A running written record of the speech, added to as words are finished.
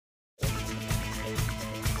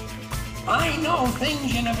I know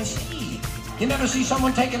things you never see. You never see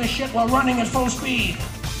someone taking a shit while running at full speed.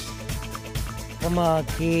 Come on,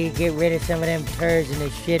 kid, get rid of some of them turds in the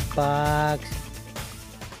shit box.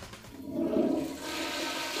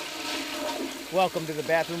 Welcome to the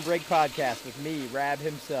Bathroom Break Podcast with me, Rab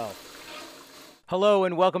himself. Hello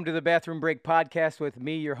and welcome to the Bathroom Break Podcast with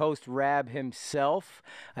me, your host, Rab himself.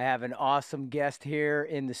 I have an awesome guest here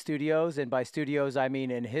in the studios, and by studios I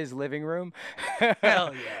mean in his living room.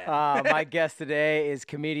 Hell yeah. My guest today is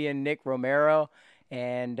comedian Nick Romero.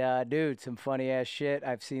 And dude, some funny ass shit.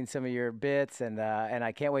 I've seen some of your bits, and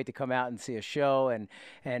I can't wait to come out and see a show. And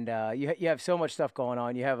you have so much stuff going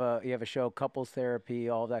on. You have a show, couples therapy,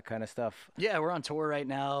 all that kind of stuff. Yeah, we're on tour right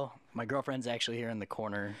now. My girlfriend's actually here in the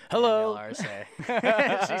corner. Hello. RSA.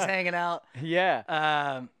 She's hanging out.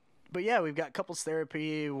 Yeah. But yeah, we've got couples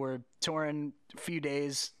therapy. We're touring a few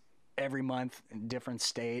days every month in different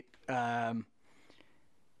state. Other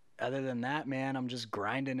than that, man, I'm just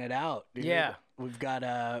grinding it out, dude. Yeah. We've got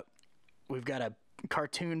a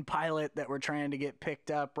cartoon pilot that we're trying to get picked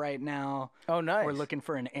up right now. Oh, nice. We're looking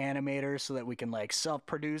for an animator so that we can like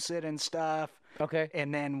self-produce it and stuff. Okay.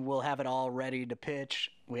 And then we'll have it all ready to pitch.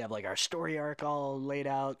 We have like our story arc all laid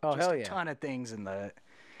out. Oh, just hell yeah. a ton of things in the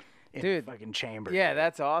fucking chamber. Yeah, dude.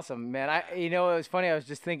 that's awesome, man. It was funny. I was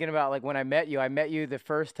just thinking about like when I met you the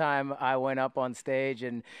first time I went up on stage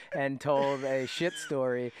and told a shit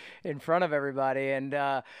story in front of everybody, and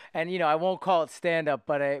you know, I won't call it stand up,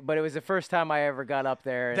 but it was the first time I ever got up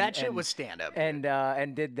there. That shit was stand up. And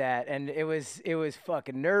did that, and it was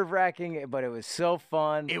fucking nerve wracking, but it was so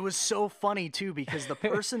fun. It was so funny too because the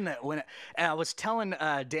person that went, and I was telling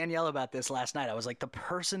Danielle about this last night. I was like, the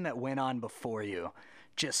person that went on before you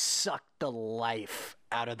just sucked the life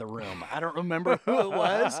out of the room. I don't remember who it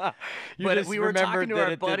was, but we were talking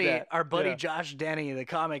to our buddy Josh Denny, the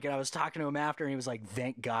comic, and I was talking to him after, and he was like,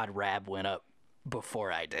 "Thank God Rab went up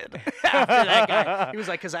before I did." After that guy, he was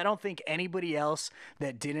like, "Because I don't think anybody else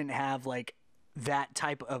that didn't have like that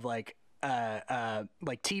type of like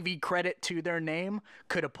TV credit to their name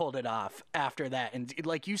could have pulled it off after that." And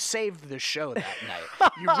like, you saved the show that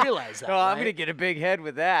night. You realize that? Oh, right? I'm gonna get a big head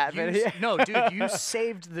with that. No, dude, you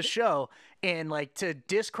saved the show. And like, to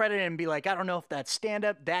discredit it and be like, I don't know if that's stand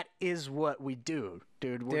up. That is what we do,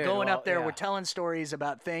 dude. We're going up there. Yeah. We're telling stories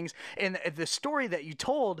about things. And the story that you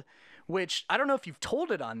told, which I don't know if you've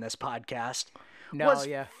told it on this podcast, was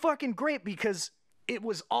fucking great because it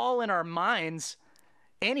was all in our minds.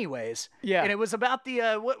 Anyways, yeah, and it was about the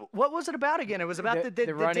what was it about again? It was about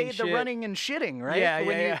the running and shitting, right?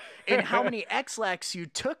 Yeah. And how many X-Lax you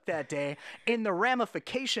took that day, and the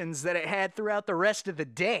ramifications that it had throughout the rest of the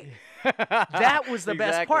day. That was the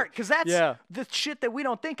best part, because that's the shit that we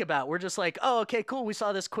don't think about. We're just like, oh, okay, cool. We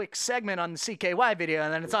saw this quick segment on the CKY video,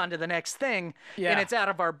 and then it's on to the next thing, and it's out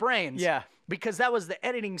of our brains. Yeah. Because that was the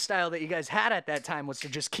editing style that you guys had at that time, was to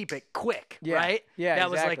just keep it quick, right? Yeah,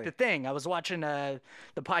 that was like the thing. I was watching the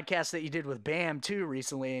podcast that you did with Bam too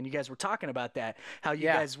recently, and you guys were talking about that, how you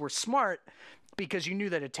guys were smart because you knew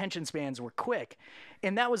that attention spans were quick,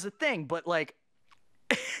 and that was the thing. But like,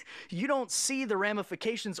 you don't see the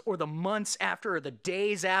ramifications or the months after or the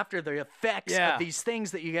days after the effects of these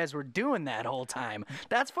things that you guys were doing that whole time.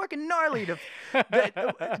 That's fucking gnarly to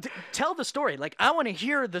tell the story. Like, I want to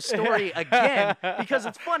hear the story again because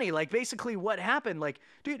it's funny. Like, basically what happened, like,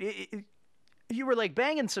 dude, you were like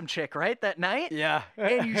banging some chick, right, that night? Yeah.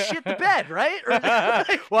 And you shit the bed, right?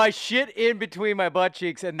 Well, I shit in between my butt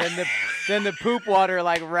cheeks, and then the poop water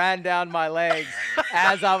like ran down my legs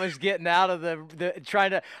as I was getting out of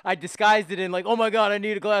I disguised it in like, oh my God, I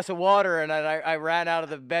need a glass of water, and I ran out of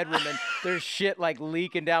the bedroom, and there's shit like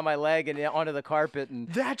leaking down my leg and onto the carpet, and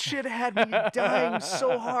that shit had me dying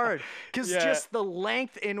so hard because just the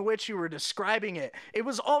length in which you were describing it,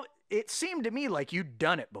 it seemed to me like you'd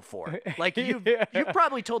done it before. Like, you've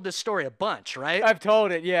probably told this story a bunch, right? I've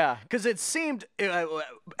told it, yeah. Because it seemed,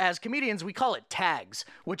 as comedians, we call it tags,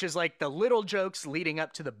 which is like the little jokes leading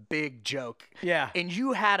up to the big joke. Yeah. And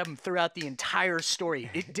you had them throughout the entire story.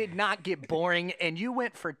 It did not get boring, and you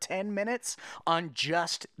went for 10 minutes on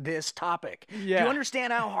just this topic. Yeah. Do you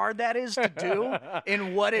understand how hard that is to do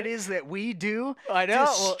and what it is that we do? I know.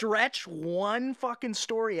 To stretch one fucking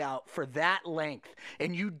story out for that length,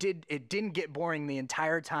 and it didn't get boring the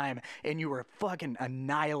entire time, and you were fucking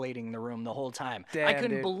annihilating the room the whole time. Damn, I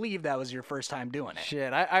couldn't dude. believe that was your first time doing it.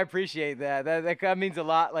 Shit, I appreciate that. That means a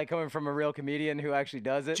lot, like, coming from a real comedian who actually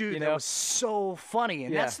does it. Dude, you know? That was so funny,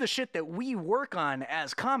 and that's the shit that we work on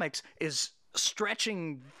as comics, is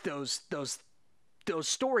stretching those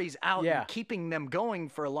stories out and keeping them going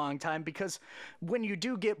for a long time, because when you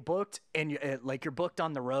do get booked and you're booked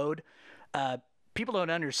on the road, people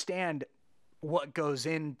don't understand what goes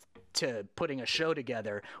into putting a show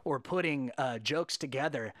together or putting jokes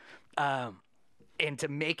together, and to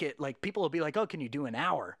make it like people will be like, "Oh, can you do an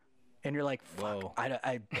hour?" And you're like, "Fuck,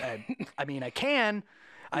 I mean, I can."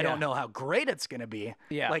 I don't know how great it's gonna be.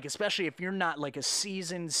 Yeah. Like, especially if you're not like a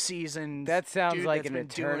seasoned. That sounds dude like that's an been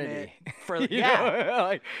doing eternity. it For You know,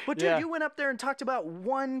 like, But dude, you went up there and talked about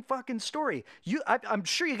one fucking story. I'm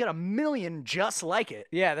sure you got a million just like it.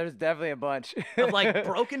 Yeah, there's definitely a bunch. Of like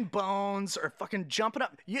broken bones or fucking jumping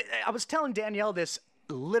up. I was telling Danielle this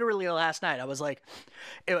literally last night. I was like,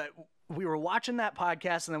 we were watching that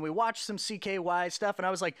podcast and then we watched some CKY stuff and I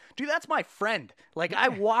was like, dude, that's my friend. Like, I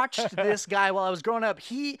watched this guy while I was growing up.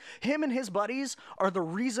 Him and his buddies are the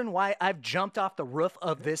reason why I've jumped off the roof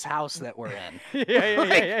of this house that we're in.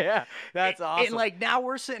 Yeah. That's awesome. And like now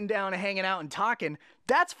we're sitting down and hanging out and talking.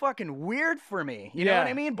 That's fucking weird for me. You know what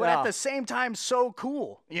I mean? But at the same time, so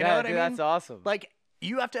cool. You know what I mean? That's awesome. Like,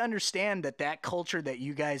 you have to understand that culture that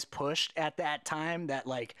you guys pushed at that time, that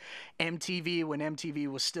like MTV, when MTV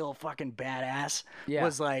was still fucking badass,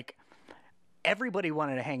 was like everybody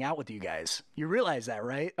wanted to hang out with you guys. You realize that,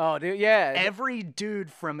 right? Oh, dude, yeah. Every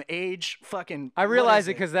dude from age fucking. I realize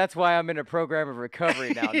it because that's why I'm in a program of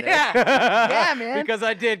recovery nowadays. Yeah, man. Because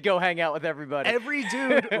I did go hang out with everybody. Every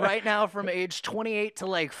dude right now from age 28 to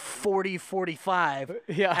like 40, 45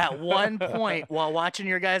 at one point while watching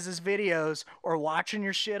your guys' videos or watching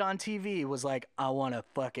your shit on TV was like, I want to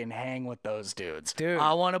fucking hang with those dudes. Dude,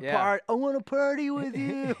 I want to party with you.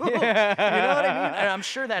 You know what I mean? And I'm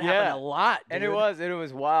sure that happened a lot, dude. And it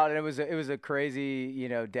was wild, and it was a crazy,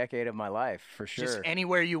 decade of my life for sure. Just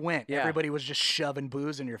anywhere you went, everybody was just shoving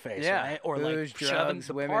booze in your face, right? Or booze, like shoving drugs,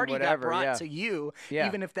 the women, party whatever, got brought to you, Yeah.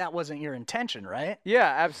 even if that wasn't your intention, right? Yeah,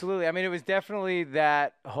 absolutely. I mean, it was definitely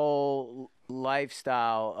that whole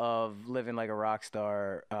lifestyle of living like a rock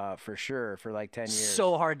star for sure for like 10 years.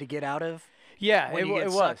 So hard to get out of. Yeah, when you get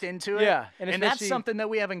was. sucked into it. Yeah, and that's something that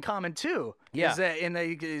we have in common too. Yeah. Is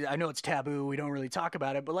that, I know it's taboo. We don't really talk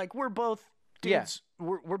about it, but like we're both dudes.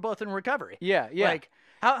 We're both in recovery. Yeah. Like,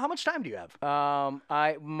 how much time do you have?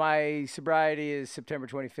 My sobriety is September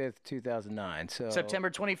 25th, 2009. So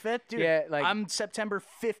September 25th, dude. Yeah, like I'm September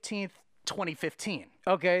 15th, 2015.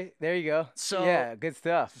 Okay, there you go. So yeah, good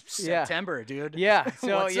stuff. September, dude. Yeah.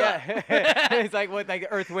 So What's it's like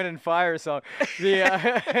Earth, Wind, and Fire song.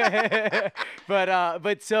 Yeah.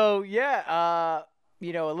 but so yeah.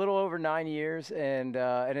 A little over 9 years, and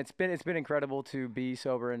it's been incredible to be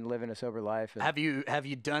sober and live in a sober life. And have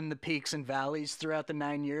you done the peaks and valleys throughout the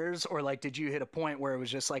 9 years, or like did you hit a point where it was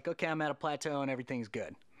just like, okay, I'm at a plateau and everything's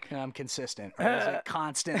good and I'm consistent, or is it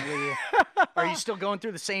constantly? Are you still going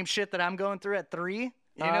through the same shit that I'm going through at 3? You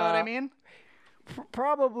know what I mean?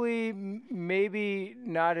 Probably maybe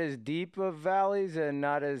not as deep of valleys and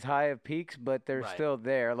not as high of peaks, but they're still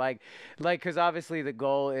there. Like, because obviously the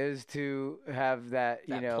goal is to have that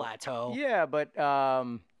plateau. Yeah, but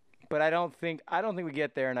I don't think we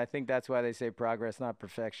get there, and I think that's why they say progress, not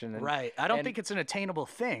perfection. Right. I don't think it's an attainable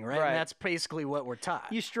thing, right? And that's basically what we're taught.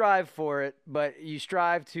 You strive for it, but you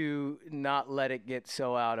strive to not let it get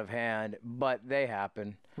so out of hand. But they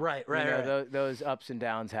happen. Right. Those ups and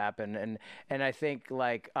downs happen, and I think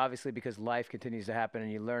like obviously because life continues to happen,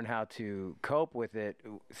 and you learn how to cope with it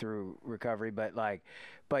through recovery.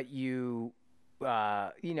 But you,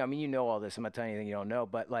 you know all this. I'm not telling you anything you don't know,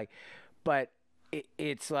 but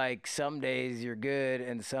it's like some days you're good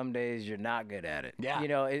and some days you're not good at it. Yeah.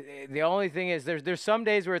 The only thing is there's some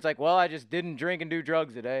days where it's like, well, I just didn't drink and do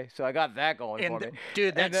drugs today, so I got that going for me.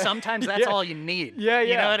 Dude, sometimes that's all you need. Yeah.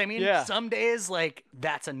 You know what I mean? Yeah. Some days, like,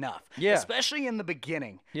 that's enough. Yeah. Especially in the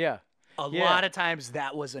beginning. Yeah. A lot of times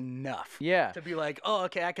that was enough. Yeah. To be like, oh,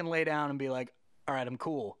 okay, I can lay down and be like, all right, I'm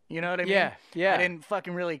cool. You know what I mean? Yeah. I didn't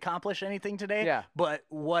fucking really accomplish anything today. Yeah. But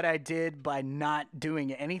what I did by not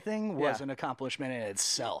doing anything was an accomplishment in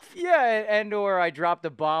itself. Yeah, or I dropped a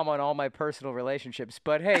bomb on all my personal relationships.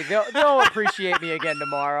 But hey, they'll appreciate me again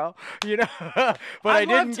tomorrow. But I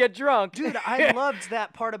didn't get drunk. Dude, I loved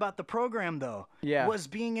that part about the program though. Yeah. Was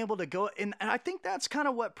being able to go, and I think that's kind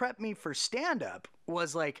of what prepped me for stand-up,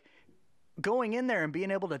 was like going in there and being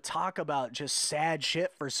able to talk about just sad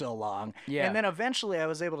shit for so long. Yeah. And then eventually I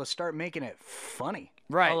was able to start making it funny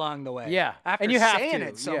along the way. Yeah. After and you have saying to.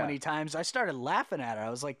 it so many times, I started laughing at it. I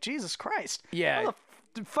was like, Jesus Christ. Yeah.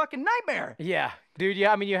 fucking nightmare. Yeah, dude.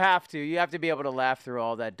 Yeah, I mean, you have to. You have to be able to laugh through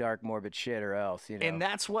all that dark, morbid shit, or else, you know. And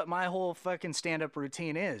that's what my whole fucking stand-up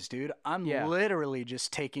routine is, dude. I'm literally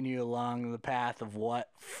just taking you along the path of what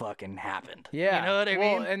fucking happened. Yeah. You know what I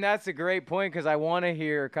mean? And that's a great point, because I want to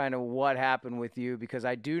hear kind of what happened with you, because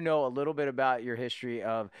I do know a little bit about your history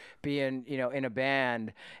of being, you know, in a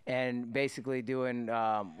band and basically doing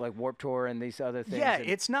like Warped Tour and these other things. Yeah, and,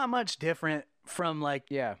 it's not much different from like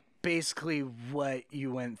yeah. basically what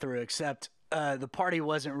you went through, except the party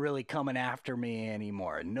wasn't really coming after me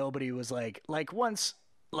anymore. Nobody was like once,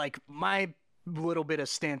 like my little bit of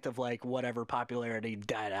stint of like whatever popularity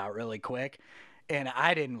died out really quick, and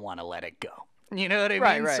I didn't want to let it go. You know what I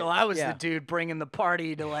mean? Right. So I was the dude bringing the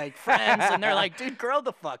party to like friends, and they're like, "Dude, grow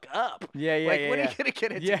the fuck up." Yeah. Like, when are you gonna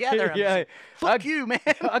get it together? I'm just like, fuck you, man.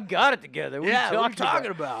 I got it together. What Yeah, are what you are you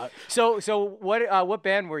talking about? So what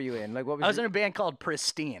band were you in? Like, what was I was in a band called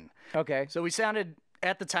Pristine. Okay. So we sounded,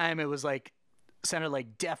 at the time, it was like, sounded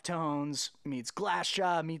like Deftones meets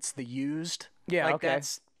Glassjaw meets The Used. Yeah, like okay.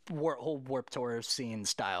 that's whole Warped Tour scene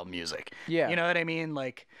style music. Yeah. You know what I mean?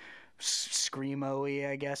 Like screamo-y,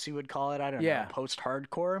 I guess you would call it. I don't Yeah. know.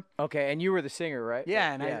 Post-hardcore. Okay, and you were the singer, right?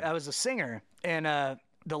 Yeah, and I was a singer. And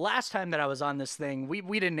the last time that I was on this thing,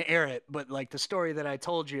 we didn't air it, but like the story that I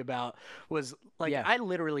told you about was like I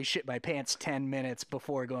literally shit my pants 10 minutes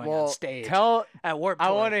before going on stage at Warped Tour.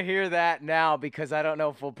 I want to hear that now, because I don't know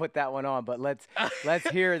if we'll put that one on, but let's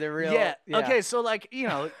hear the real. Yeah. Okay. So like, you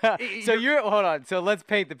know, so hold on. So let's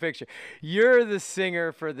paint the picture. You're the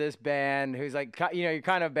singer for this band who's like, you know, you're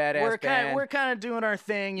kind of badass band. we're kind of doing our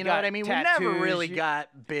thing. You know Got what I mean? tattoos, We never really got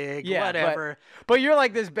big. Yeah, whatever. But you're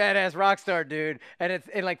like this badass rock star dude, and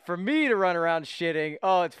like for me to run around shitting,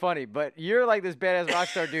 oh, it's funny. But you're like this badass rock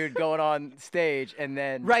star dude going on stage, and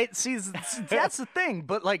then right. See, that's the thing.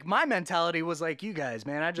 But like my mentality was like you guys,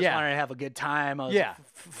 man. I just wanted to have a good time. I was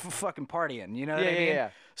fucking partying. You know what I mean? Yeah.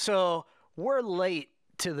 So we're late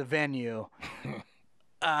to the venue.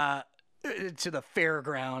 To the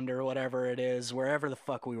fairground or whatever it is, wherever the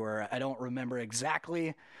fuck we were. I don't remember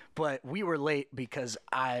exactly, but we were late because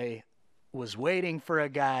I was waiting for a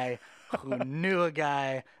guy who knew a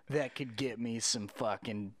guy that could get me some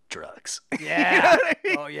fucking drugs. Yeah. You know what I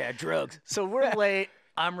mean? Oh yeah, drugs. So we're late.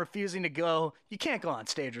 I'm refusing to go. You can't go on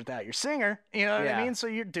stage without your singer. You know what I Yeah. mean? So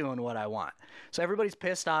you're doing what I want. So everybody's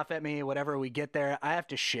pissed off at me. Whatever, we get there, I have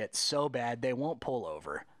to shit so bad they won't pull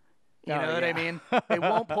over. You know what I mean? They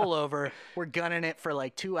won't pull over. We're gunning it for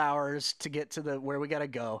like 2 hours to get to where we got to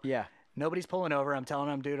go. Yeah. Nobody's pulling over. I'm telling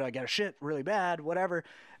them, dude, I got to shit really bad, whatever.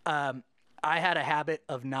 I had a habit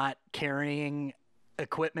of not carrying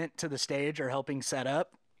equipment to the stage or helping set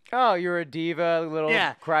up. Oh, you're a diva, little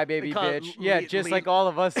crybaby bitch. Yeah, just like all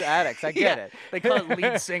of us addicts. I get it. They call it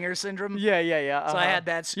lead singer syndrome. Yeah. So I had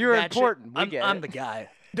that. You're that important. Shit. I'm the guy.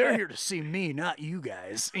 They're here to see me, not you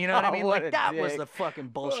guys. You know what I mean? What Like a that was dick. the fucking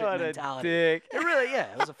bullshit What mentality. a dick. It really, it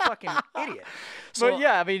was a fucking idiot. So, But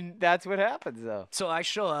yeah, I mean, that's what happens though. So I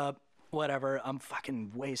show up, whatever. I'm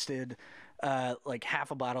fucking wasted, like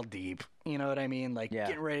half a bottle deep. You know what I mean? Like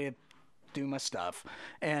getting ready to do my stuff.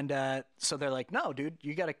 And so they're like, no, dude,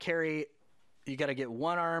 you got to get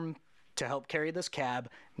one arm to help carry this cab,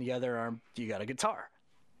 and the other arm, you got a guitar.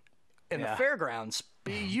 In the fairgrounds,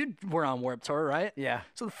 you were on Warped Tour, right? Yeah.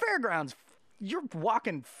 So the fairgrounds, you're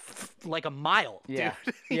walking like a mile, Yeah.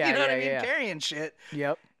 dude. Yeah, you know what I mean? yeah. Carrying shit.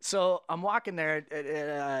 Yep. So I'm walking there.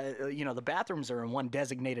 You know, the bathrooms are in one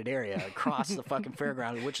designated area across the fucking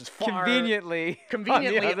fairground, which is far Conveniently on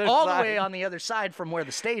the other all the side. way on the other side from where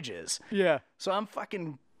the stage is. Yeah. So I'm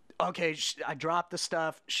fucking okay. I dropped the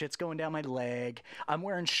stuff. Shit's going down my leg. I'm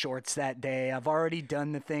wearing shorts that day. I've already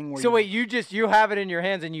done the thing where. So wait, you have it in your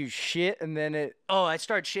hands and you shit, and then it. Oh, I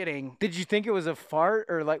start shitting. Did you think it was a fart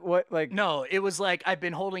or like what? Like No, it was like I've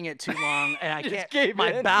been holding it too long, and I Just can't. gave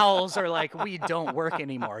My in. bowels are like, we don't work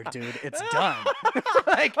anymore, dude. It's done.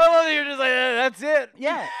 Like, I love that you're just like, that's it.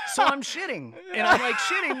 yeah. So I'm shitting, and I'm like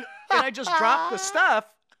shitting, and I just drop the stuff,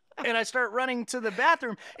 and I start running to the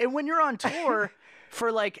bathroom. And when you're on tour for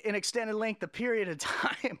like an extended length of period of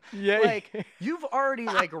time, Yeah. like you've already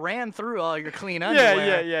like ran through all your clean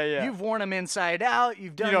underwear. Yeah. You've worn them inside out.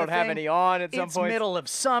 You've done. You don't the have thing. any on at some It's point. middle of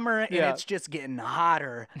summer, and Yeah. it's just getting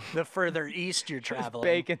hotter the further east you're traveling.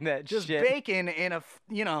 Baking that just shit. baking in a,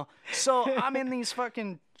 so I'm in these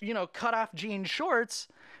fucking, cut off jean shorts,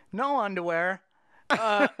 no underwear,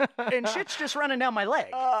 and shit's just running down my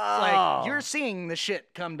leg. Like, you're seeing the shit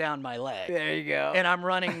come down my leg. There you go. And I'm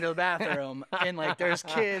running to the bathroom, and like there's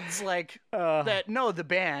kids like that know the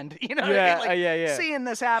band, you know what I mean? Like, yeah. seeing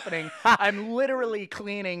this happening, I'm literally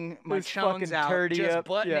cleaning my This chones fucking out, turdy just up,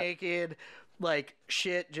 butt yeah. naked, like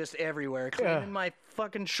shit just everywhere, cleaning my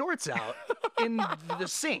fucking shorts out in the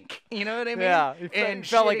sink. You know what I mean? Yeah, you and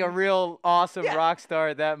felt like a shitting real awesome Yeah. rock star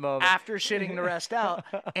at that moment. after shitting the rest out,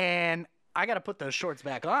 and I got to put those shorts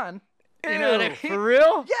back on. You know what I Ew, mean? for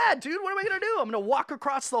real? Yeah, dude, what am I gonna do? I'm gonna walk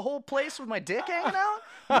across the whole place with my dick hanging out?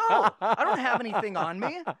 No, I don't have anything on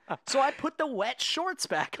me. So I put the wet shorts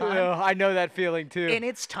back on, Ew, I know that feeling too. and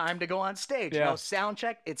it's time to go on stage. You Yeah. know, sound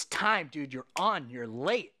check. It's time, dude. You're on. You're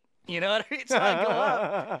late. You know what I mean? So I go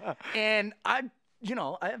up, and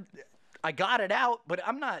I got it out, but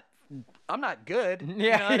I'm not good. You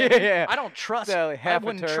Yeah, know what I yeah, mean? yeah. I don't trust. So, I half a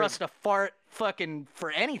wouldn't turd. trust a fart fucking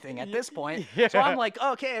for anything at this point. Yeah. So I'm like,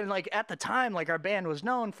 okay, and like at the time, like our band was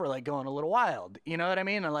known for like going a little wild. You know what I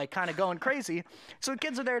mean? And like kind of going crazy. So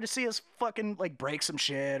kids are there to see us fucking like break some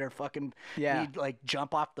shit or fucking Yeah. like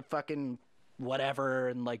jump off the fucking whatever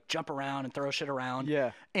and like jump around and throw shit around.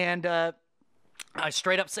 Yeah. And I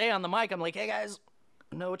straight up say on the mic, I'm like, hey guys,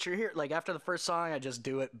 I know what you're here. Like after the first song, I just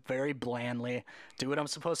do it very blandly, do what I'm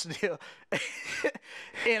supposed to do.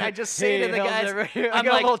 And I just say to the Hell's guys, never here. I I'm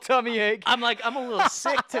got like, a little tummy ache. I'm a little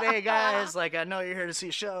sick today, guys. Like, I know you're here to see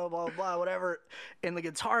a show, blah, blah, blah, whatever. And the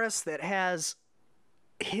guitarist that has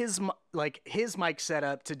his mic set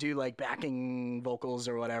up to do like backing vocals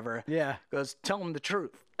or whatever Yeah. goes, tell him the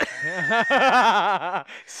truth.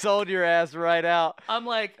 Sold your ass right out. I'm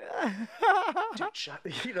like, dude, shut,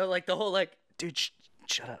 like the whole like, dude,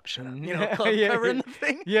 shut up, covering the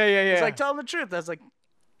thing. Yeah, yeah, yeah. It's like, tell him the truth. I was like,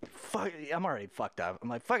 fuck, I'm already fucked up. I'm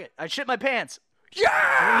like, fuck it. I shit my pants.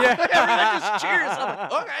 Yeah! Everyone just cheers. I'm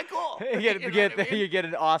like, okay, cool. You get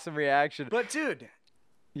an awesome reaction. But dude,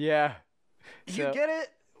 Yeah. you So- get it?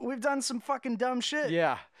 We've done some fucking dumb shit.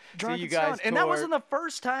 Yeah. Drunk So you and guys stoned. And that toured. wasn't the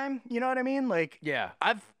first time, you know what I mean? Like, Yeah.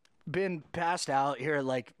 I've been passed out here,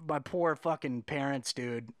 like, my poor fucking parents,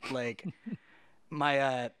 dude. Like,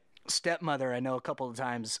 my stepmother, I know a couple of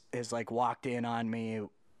times, has, like, walked in on me,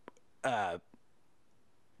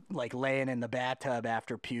 like, laying in the bathtub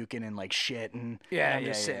after puking and, like, shit. And Yeah, I'm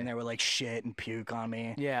just yeah, sitting yeah. there with, like, shit and puke on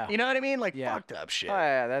me. Yeah. You know what I mean? Like, Yeah. fucked up shit. Oh,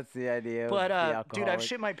 yeah, that's the idea. But, of the dude, I've alcoholic.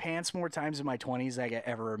 shit my pants more times in my 20s than I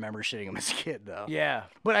ever remember shitting them as a kid, though. Yeah.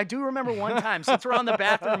 But I do remember one time, since we're on the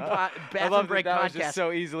bathroom I love break that was podcast. just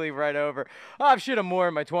so easily right over. Oh, I've shit 'em more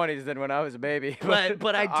in my 20s than when I was a baby.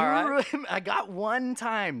 But I do All right. I got one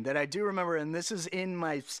time that I do remember, and this is in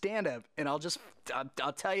my stand-up, and I'll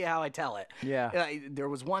tell you how I tell it. Yeah. There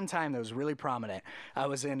was one time that was really prominent. I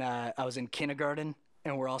was in kindergarten,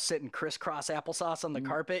 and we're all sitting crisscross applesauce on the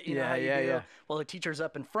carpet. You know yeah, how you yeah, do? yeah. Well, the teacher's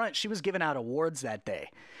up in front. She was giving out awards that day.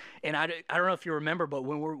 And I don't know if you remember, but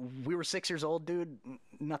when we were 6 years old, dude,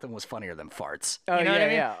 nothing was funnier than farts. Oh, you know yeah, what I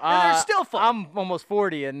mean? yeah. And they're still fun. I'm almost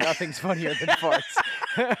 40, and nothing's funnier than farts.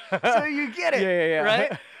 So you get it, Yeah, yeah,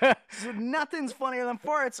 yeah. right? So nothing's funnier than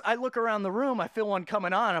farts. I look around the room, I feel one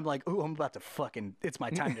coming on. I'm like, ooh, I'm about to fucking, it's my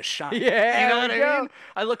time to shine. Yeah, you know what there we I mean? go.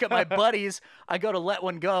 I look at my buddies, I go to let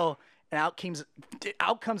one go, and out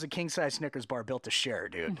comes a king-size Snickers bar built to share,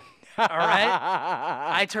 dude. All right?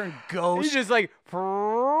 I turn You ghost. just like,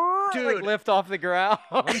 Dude. lift off the ground.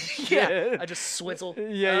 Yeah, Shit. I just swizzle.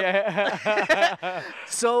 Yeah, yeah.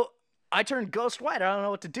 So I turn ghost white. I don't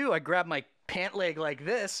know what to do. I grab my pant leg like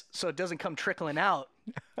this so it doesn't come trickling out.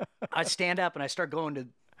 I stand up and I start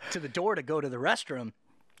going to the door to go to the restroom.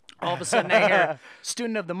 All of a sudden I hear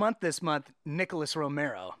student of the month this month, Nicholas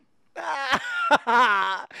Romero.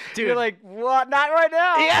 Dude. You're like, what? Not right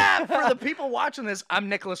now. Yeah, for the people watching this, I'm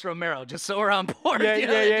Nicholas Romero, just so we're on board. Yeah, you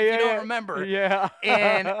know, yeah, yeah, if yeah, you don't yeah. remember. Yeah.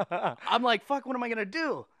 And I'm like, fuck, what am I going to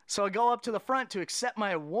do? So I go up to the front to accept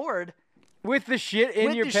my award. With the shit in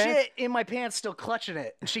with your the pants? shit in my pants, still clutching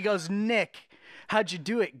it. And she goes, Nick, how'd you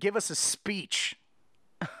do it? Give us a speech.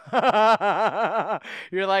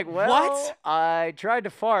 You're like, well, What? I tried to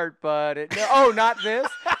fart, but oh, not this.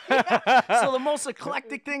 So the most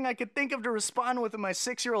eclectic thing I could think of to respond with in my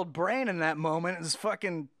 6-year-old brain in that moment is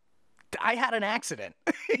fucking, I had an accident.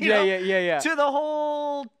 You know? Yeah. To the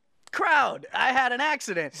whole crowd, I had an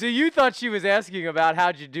accident. So you thought she was asking about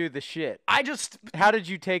how'd you do the shit? I just, How did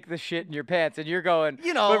you take the shit in your pants? And you're going,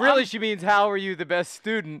 You know, but really I'm- she means how were you the best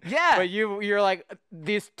student? Yeah. But you're like,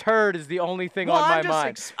 this turd is the only thing well, on my I'm just,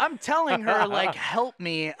 mind. I'm telling her, like, help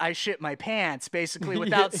me, I shit my pants, basically,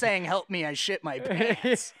 without saying, help me, I shit my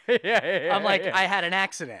pants. yeah. I'm like, yeah. I had an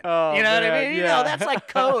accident. Oh, you know what I man, mean? You yeah. know, that's like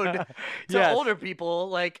code to Yes. older people.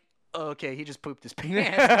 Like, okay, he just pooped his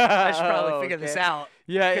pants. I should probably figure this Okay. out.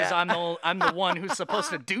 Yeah, because yeah. I'm the one who's supposed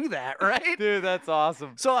to do that, right? Dude, that's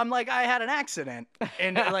awesome. So I'm like, I had an accident,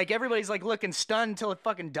 and like everybody's like looking stunned until it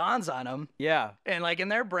fucking dawns on them, Yeah. and like in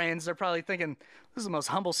their brains they're probably thinking, this is the most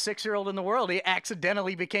humble 6-year-old in the world. He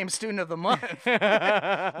accidentally became student of the month.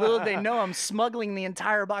 Little did they know I'm smuggling the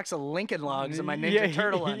entire box of Lincoln Logs in my Ninja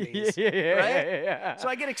Turtle undies. Right? Yeah. So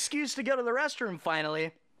I get excused to go to the restroom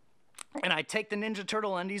finally. And I take the Ninja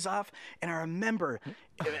Turtle undies off, and I remember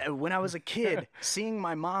when I was a kid seeing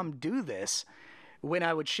my mom do this. When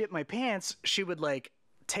I would shit my pants, she would like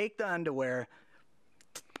take the underwear,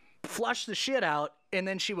 flush the shit out, and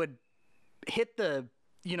then she would hit the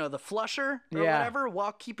flusher or Yeah. whatever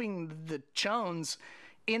while keeping the chones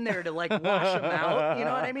in there to like wash them out. You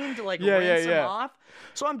know what I mean? To like Yeah, rinse yeah. them off.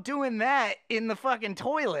 So I'm doing that in the fucking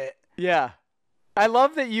toilet. Yeah. I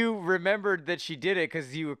love that you remembered that she did it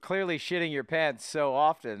because you were clearly shitting your pants so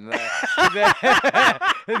often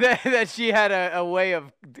that she had a way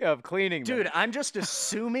of cleaning them. Dude, I'm just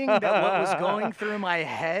assuming that what was going through my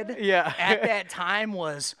head Yeah. at that time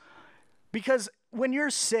was because when you're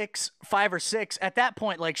 5 or 6, at that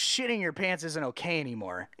point, like shitting your pants isn't okay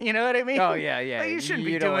anymore. You know what I mean? Oh, yeah, yeah. Like, you shouldn't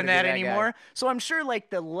You be don't doing wanna be that that guy. anymore. So I'm sure like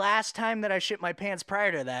the last time that I shit my pants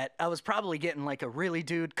prior to that, I was probably getting like a really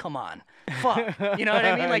dude, come on. Fuck. You know what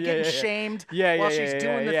I mean? Like Yeah, getting yeah, yeah. shamed Yeah, while yeah, she's yeah,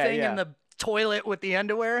 doing the yeah, thing yeah. in the toilet with the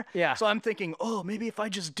underwear. Yeah. So I'm thinking, oh, maybe if I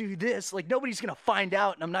just do this, like nobody's gonna find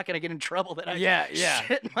out, and I'm not gonna get in trouble that I Yeah.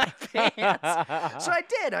 shit my pants. So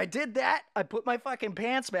I did that. I put my fucking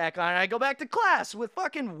pants back on, and I go back to class with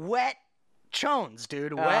fucking wet chones,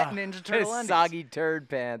 dude. Wet Ninja Turtle undies. Soggy turd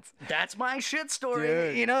pants. That's my shit story.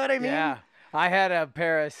 Dude. You know what I mean? Yeah. I had a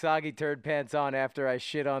pair of soggy turd pants on after I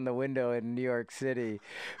shit on the window in New York City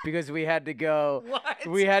because we had to go. What?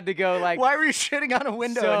 We had to go like. Why were you shitting on a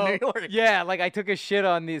window in New York? Yeah, like I took a shit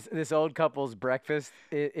on this old couple's breakfast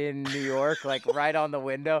in New York, like right on the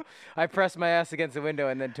window. I pressed my ass against the window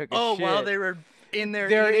and then took a Oh, shit. while they were in there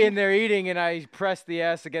They're eating? in there eating, and I pressed the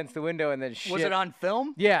ass against the window and then shit. Was it on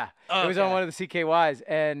film? Yeah, Oh, it was on okay. one of the CKYs,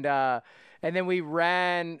 and then we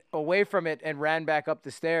ran away from it and ran back up the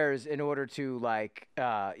stairs in order to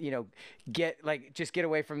get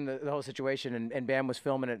away from the whole situation. And Bam was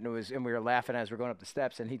filming it, and we were laughing as we're going up the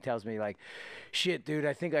steps. And he tells me like, "Shit, dude,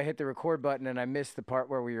 I think I hit the record button and I missed the part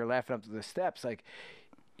where we were laughing up to the steps. Like,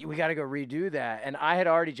 we got to go redo that." And I had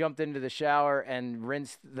already jumped into the shower and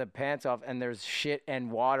rinsed the pants off, and there's shit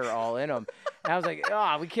and water all in them. And I was like,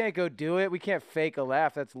 we can't go do it. We can't fake a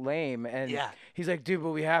laugh. That's lame. And Yeah. he's like, dude,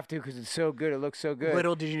 but we have to because it's so good. It looks so good.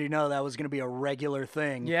 Little did you know that was going to be a regular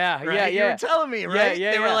thing. Yeah, right? yeah, You yeah. were telling me, right?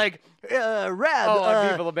 yeah, They were yeah. like, Rab, Oh, on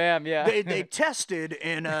Viva La Bam, yeah. they tested,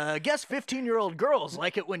 and I guess 15-year-old girls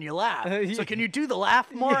like it when you laugh. So can you do the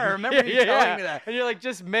laugh more? I remember you telling me that. And you're like,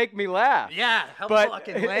 just make me laugh. Yeah, how But-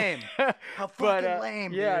 fucking lame. How fucking But,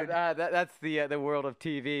 lame, yeah, dude. that's the world of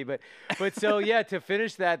TV. But so yeah, to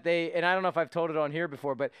finish that, and I don't know if I've told it on here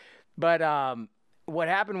before, but what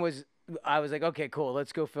happened was I was like, okay, cool,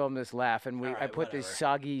 let's go film this laugh, and I put these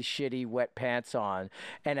soggy, shitty, wet pants on,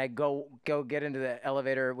 and I go get into the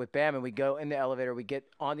elevator with Bam, and we go in the elevator, we get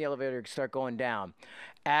on the elevator, start going down.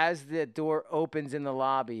 As the door opens in the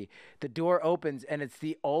lobby, the door opens, and it's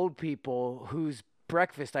the old people whose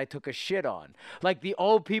breakfast I took a shit on. Like the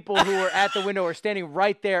old people who were at the window are standing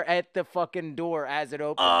right there at the fucking door as it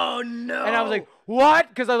opens. Oh, no. And I was like, what?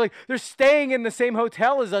 Because I was like, they're staying in the same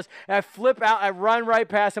hotel as us. And I flip out, I run right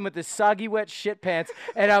past them with the soggy, wet shit pants,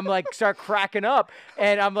 and I'm like, start cracking up.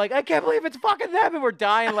 And I'm like, I can't believe it's fucking them. And we're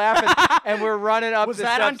dying laughing. And we're running up Was the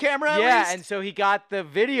that on steps. camera at Yeah. least? And so he got the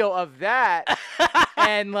video of that.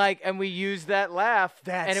 and we used that laugh.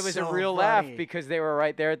 That's and it was so a real funny. laugh because they were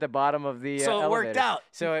right there at the bottom of the So it worked elevator. out.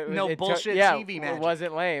 So it No it took- bullshit yeah, TV It magic.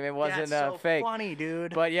 wasn't lame. It wasn't That's so fake. funny,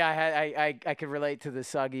 dude. But yeah, I could relate to the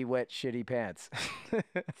soggy, wet, shitty pants.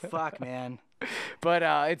 Fuck, man. But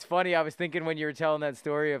it's funny. I was thinking when you were telling that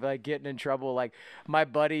story of like getting in trouble. Like my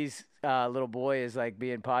buddy's little boy is like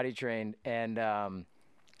being potty trained, and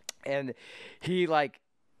he like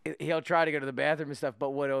he'll try to go to the bathroom and stuff.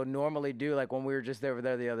 But what he'll normally do, like when we were just over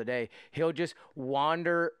there the other day, he'll just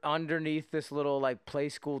wander underneath this little like play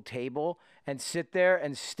school table and sit there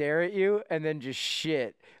and stare at you, and then just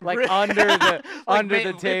shit like under the under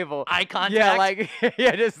the with table. eye contact? Yeah, like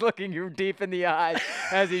yeah, just looking you deep in the eyes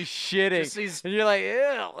as he's shitting, Just he's- and you're like,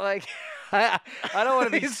 ew, like. I don't want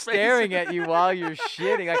to be His staring at you while you're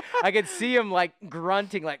shitting. Like, I could see him like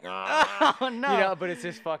grunting, like, Oh no! you know, but it's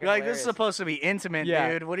just fucking. You're like, this is hilarious. supposed to be intimate, Yeah.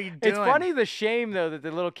 dude. What are you doing? It's funny the shame though that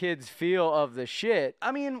the little kids feel of the shit.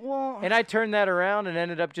 I mean, well, And I turned that around and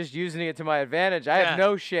ended up just using it to my advantage. I Yeah. have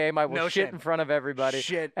no shame. I will No shit shame. in front of everybody.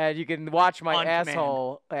 Shit And you can watch my on command.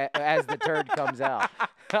 asshole as the turd comes out.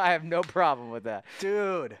 I have no problem with that.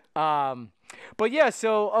 dude. But yeah,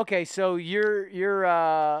 so okay, so you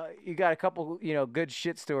got a couple, good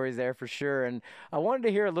shit stories there for sure. And I wanted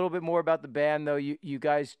to hear a little bit more about the band though. You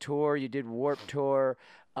guys tour, you did Warped Tour.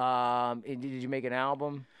 And did you make an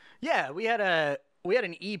album? Yeah, we had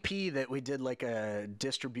an EP that we did like a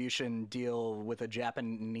distribution deal with a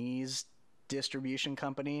Japanese distribution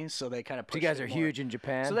company, so they kind of So you guys are huge in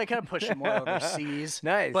Japan. So they kind of pushed it more overseas.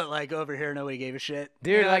 Nice. But like over here, nobody gave a shit.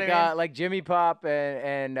 Dude, You know what I mean? like Jimmy Pop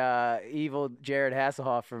and evil Jared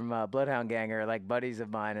Hasselhoff from Bloodhound Gang are like buddies of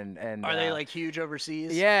mine, and Are they like huge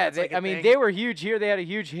overseas? yeah, That's like a I mean thing? they were huge here. They had a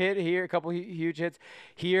huge hit here, a couple huge hits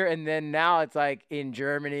here, and then now it's like in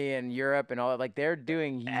Germany and Europe and all that. Like they're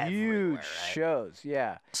doing huge Everywhere, right? shows.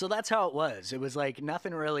 Yeah, So that's how it was. It was like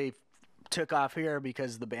nothing really took off here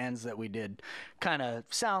because the bands that we did kind of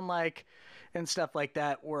sound like and stuff like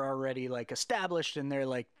that were already like established, and they're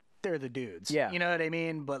the dudes. Yeah. You know what I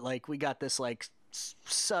mean? But like we got this like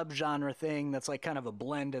subgenre thing that's like kind of a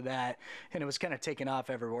blend of that, and it was kind of taking off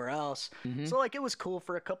everywhere else. So like it was cool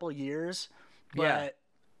for a couple of years, but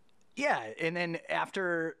yeah, and then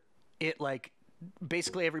after it, like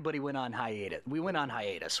basically everybody went on hiatus. We went on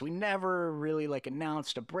hiatus. We never really like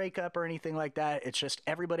announced a breakup or anything like that. It's just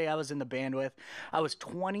everybody I was in the band with. I was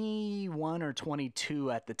 21 or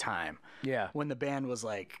 22 at the time yeah. when the band was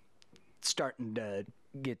like starting to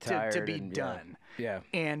Get tired be and, done. Yeah.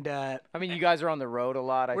 And I mean, you guys are on the road a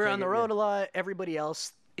lot. we're on the road a lot. Everybody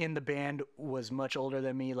else in the band was much older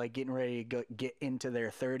than me, like getting ready to get into their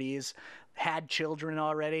 30s, had children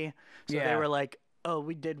already. So they Yeah. were like, oh,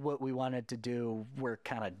 we did what we wanted to do. We're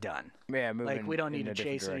kind of done. Yeah, moving Like, we don't need in to a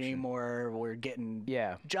different chase it direction. anymore. We're getting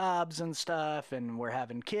Yeah. jobs and stuff, and we're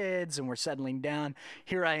having kids, and we're settling down.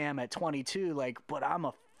 Here I am at 22, like, but I'm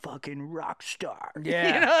a fucking rock star. Yeah.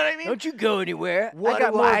 You know what I mean? Don't you go anywhere. What I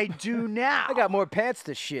got do more, I do now? I got more pants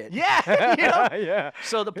to shit. Yeah, you know? Yeah.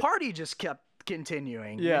 So the party just kept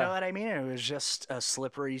continuing. You Yeah. know what I mean? It was just a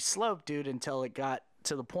slippery slope, dude, until it got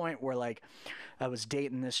to the point where, like, I was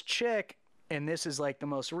dating this chick, and this is, like, the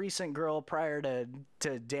most recent girl prior to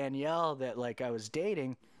Danielle that, like, I was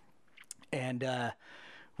dating. And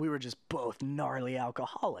we were just both gnarly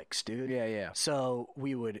alcoholics, dude. Yeah, yeah. So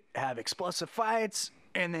we would have explosive fights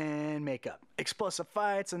and then make up. Explosive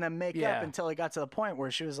fights and then make Yeah. up until it got to the point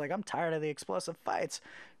where she was like, I'm tired of the explosive fights.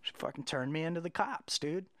 She fucking turned me into the cops,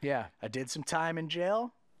 dude. Yeah. I did some time in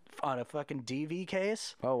jail on a fucking DV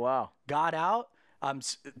case. Oh, wow. Got out.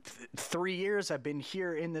 3 years I've been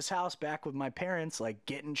here in this house back with my parents, like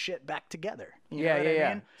getting shit back together. You Yeah, know what yeah, I yeah.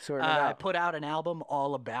 mean? Sorting it I out. put out an album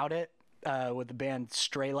all about it with the band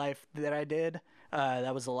Stray Life that I did.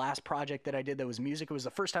 That was the last project that I did that was music. It was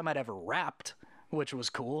the first time I'd ever rapped, which was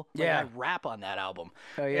cool. Like, Yeah. I rap on that album.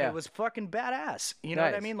 Oh, And yeah. it was fucking badass. You know what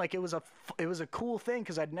I Nice. mean? Like it was a cool thing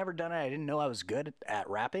because I'd never done it. I didn't know I was good at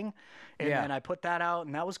rapping. And Yeah. then I put that out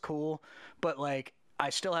and that was cool. But like I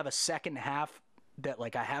still have a second half that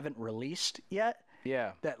like I haven't released yet.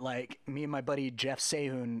 Yeah. That like me and my buddy Jeff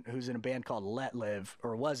Sehun, who's in a band called Let Live,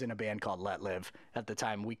 or was in a band called Let Live at the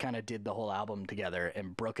time, we kind of did the whole album together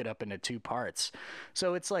and broke it up into 2 parts.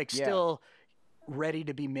 So it's like Yeah. still ready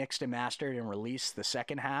to be mixed and mastered and released the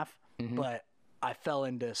second half, but I fell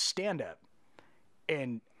into stand up.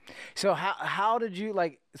 And So how did you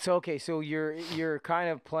like? So okay, so you're kind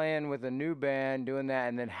of playing with a new band, doing that,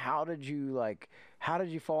 and then how did you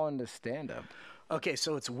fall into stand up? okay,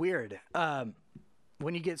 so it's weird.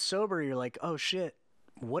 When you get sober, you're like, oh shit,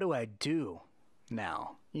 what do I do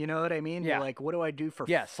now? You know what I mean? Yeah. You're like, what do I do for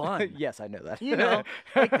Yes, fun? yes, I know that. You know,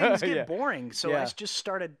 like things get Yeah. boring. So Yeah. I just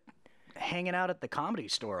started hanging out at the Comedy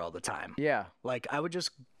Store all the time. Yeah, Like I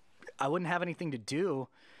wouldn't have anything to do,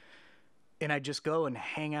 and I'd just go and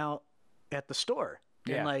hang out at the store.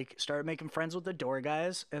 Yeah. And like started making friends with the door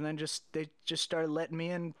guys, and then they just started letting me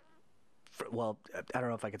in. Well, I don't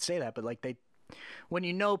know if I could say that, but like when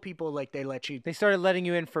you know people, like they let you. they started letting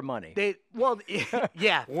you in for money.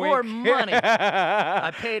 Yeah, for Wink. money.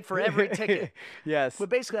 I paid for every ticket. Yes. But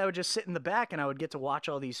basically, I would just sit in the back and I would get to watch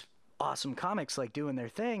all these awesome comics like doing their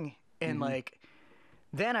thing. And like,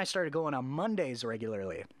 then I started going on Mondays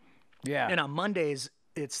regularly. Yeah. And on Mondays,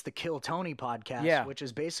 it's the Kill Tony podcast, Yeah. which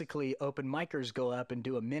is basically open micers go up and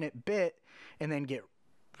do a minute bit and then get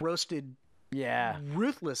roasted Yeah.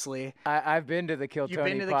 ruthlessly. I've been to the Kill You've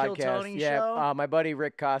Tony been to the Kill podcast. Tony yeah, show? My buddy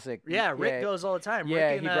Rick Cossack. Yeah, Rick goes all the time.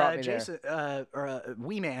 Yeah, Rick he and brought me there. Jason,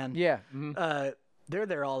 Wee Man. Yeah. mhm. They're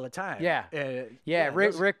there all the time. Yeah. Yeah,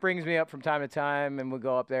 Rick those- Rick brings me up from time to time, and we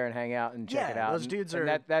go up there and hang out and check Yeah, it out. those And- dudes and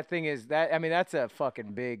are- that thing is that. I mean, that's a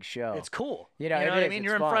fucking big show. It's cool. You know, it what I is, mean? it's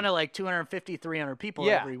You're in fun. front of like 250, 300 people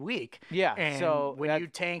Yeah. every week. Yeah, And so when that- you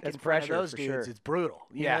tank that's in front pressure of those for dudes, sure. it's brutal.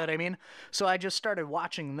 You Yeah. know what I mean? So I just started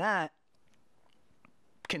watching that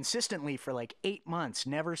consistently for like 8 months,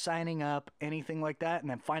 never signing up, anything like that. And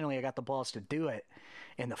then finally I got the balls to do it.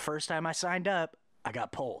 And the first time I signed up, I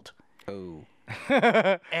got pulled. Oh.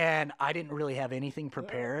 And I didn't really have anything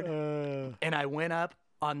prepared. And I went up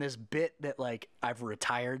on this bit that like I've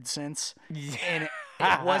retired since, and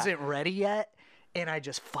it wasn't ready yet. And I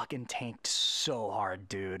just fucking tanked so hard,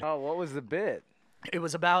 dude. Oh, what was the bit? It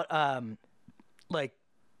was about like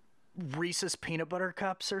Reese's peanut butter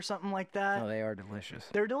cups or something like that. Oh, they are delicious.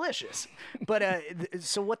 They're delicious. But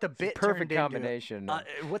so what the bit perfect turned combination. Into,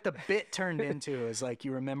 what the bit turned into is like,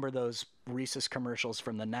 you remember those Reese's commercials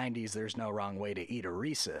from the 90s, there's no wrong way to eat a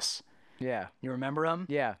Reese's. Yeah. You remember them?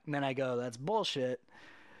 Yeah. And then I go, that's bullshit.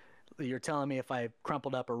 You're telling me if I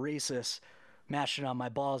crumpled up a Reese's, mashed it on my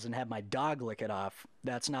balls, and had my dog lick it off,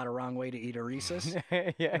 that's not a wrong way to eat a Reese's?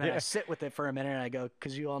 yeah. And then I sit with it for a minute and I go,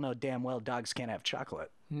 because you all know damn well dogs can't have chocolate.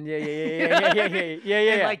 Yeah.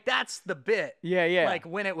 And like, that's the bit. Yeah. Like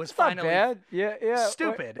when it was It's not finally bad. Yeah.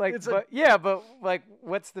 stupid. Like, It's a- but like,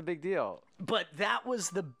 what's the big deal? But that was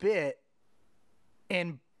the bit,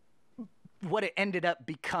 and what it ended up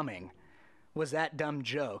becoming was that dumb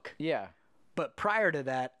joke. Yeah. But prior to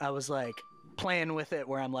that, I was like playing with it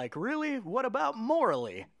where I'm like, really? What about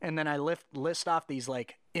morally? And then I list off these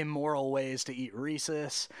like immoral ways to eat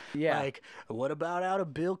Reese's. Yeah. Like, what about out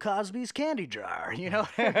of Bill Cosby's candy jar? You know,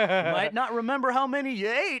 might not remember how many you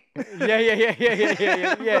ate.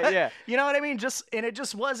 Yeah. You know what I mean?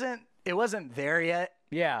 It wasn't there yet.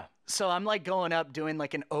 Yeah. So I'm like going up doing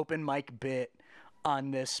like an open mic bit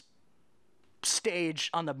on this stage,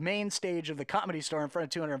 on the main stage of the Comedy Store in front of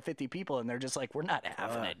 250 people, and they're just like, we're not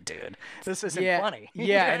having it, dude. This isn't funny.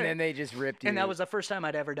 Yeah, and then they just ripped you. And that was the first time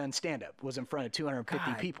I'd ever done stand-up, was in front of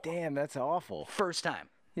 250 God people. Damn, that's awful. First time.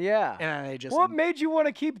 Yeah. And I just, What made you want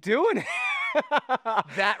to keep doing it?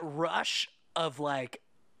 that rush of like,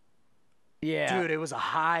 Yeah. dude, it was a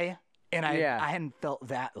high, and I Yeah. hadn't felt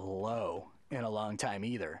that low in a long time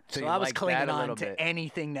either. So So you I was liked that clinging a on little to bit.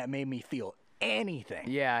 anything that made me feel anything.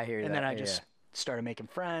 Yeah, I hear that. And then I yeah. just started making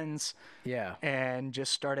friends Yeah. and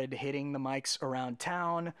just started hitting the mics around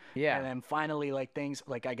town. Yeah. And then finally, like, things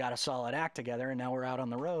like I got a solid act together, and now we're out on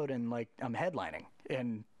the road, and like I'm headlining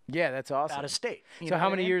and Yeah, that's awesome. out of state. You So know how what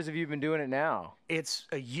I many mean? years have you been doing it now? It's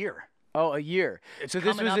a year. Oh, a year. So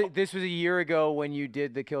this coming was up- this was a year ago when you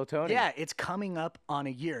did the Kill Tony. Yeah, it's coming up on a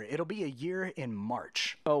year. It'll be a year in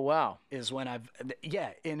March. Oh wow. Is when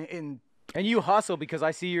in And you hustle because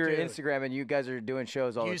I see your Dude. Instagram and you guys are doing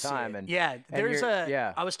shows all the you see time. it. And yeah, there's you're- a.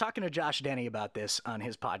 yeah. I was talking to Josh Denny about this on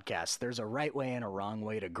his podcast. There's a right way and a wrong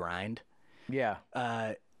way to grind. Yeah.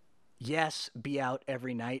 Yes, be out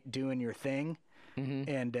every night doing your thing Mm-hmm.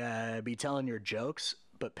 and be telling your jokes,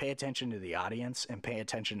 but pay attention to the audience and pay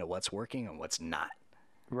attention to what's working and what's not.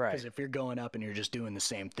 Right. Because if you're going up and you're just doing the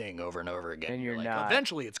same thing over and over again, And you're like, not.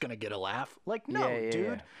 eventually it's going to get a laugh. Like, no, Yeah, yeah, dude.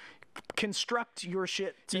 yeah. Construct your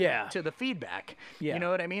shit to, Yeah. to the feedback. Yeah. You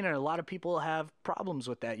know what I mean? And a lot of people have problems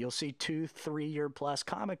with that. You'll see 2-3 year plus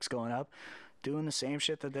comics going up doing the same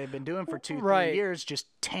shit that they've been doing for 2-3 Right. years, just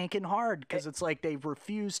tanking hard because it's like they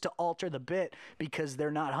refuse to alter the bit because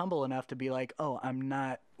they're not humble enough to be like, oh, I'm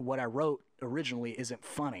not, what I wrote originally isn't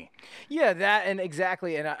funny. Yeah, that and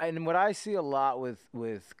exactly, and what I see a lot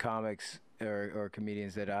with comics or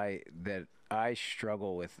comedians that I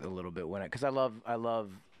struggle with a little bit because I love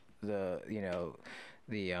the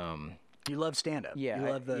You love stand up. Yeah, You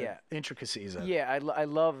love the yeah. intricacies of it. yeah I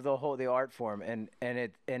love the art form and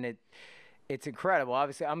it's incredible.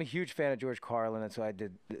 Obviously, I'm a huge fan of George Carlin, and so I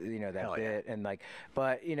did that Hell yeah. bit and like,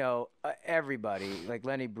 but everybody like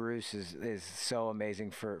Lenny Bruce is so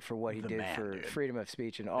amazing for what he The did man, for dude. freedom of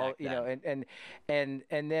speech and all Back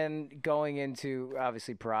and then going into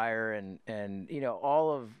obviously Pryor and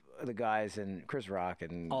all of the guys and Chris Rock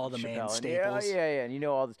and All the main Chappelle and staples. yeah, and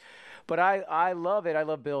all this. But I love it. I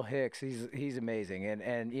love Bill Hicks. He's amazing.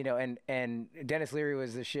 And Dennis Leary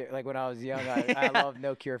was the shit. Like when I was young, I loved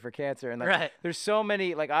No Cure for Cancer. And like Right. there's so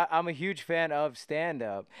many. Like I'm a huge fan of stand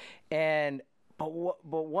up. But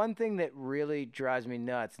one thing that really drives me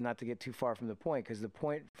nuts, not to get too far from the point, because the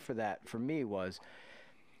point for me was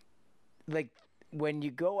like when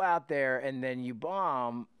you go out there and then you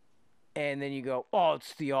bomb. and then you go, oh,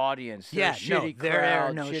 it's the audience. They're Yeah, a shitty there are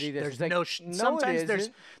crowd, no. shitty this. There's It's like, no. no, Sometimes it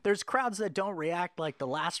there's isn't. crowds that don't react like the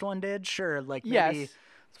last one did. Sure, like Yes. maybe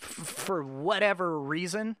for whatever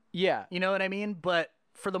reason. Yeah. You know what I mean? But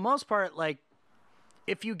for the most part, like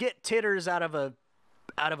if you get titters out of a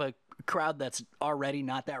crowd that's already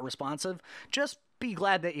not that responsive, just be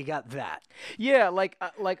glad that you got that. Yeah, like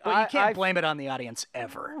But you can't I blame it on the audience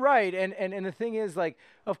ever. Right, and the thing is, like,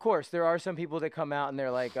 of course, there are some people that come out and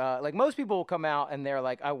they're like most people will come out and they're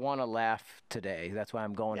like, I want to laugh today. That's why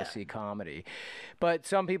I'm going to see comedy. But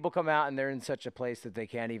some people come out and they're in such a place that they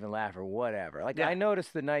can't even laugh or whatever. Like I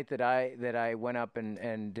noticed the night that I went up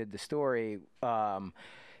and did the story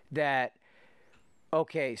that.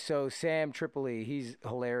 Okay, so Sam Tripoli, he's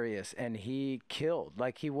hilarious, and he killed.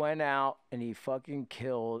 Like, he went out, and he fucking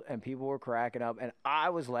killed, and people were cracking up, and I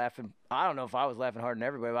was laughing. I don't know if I was laughing harder than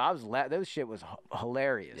everybody, but I was laughing. Those shit was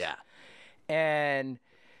hilarious. Yeah. And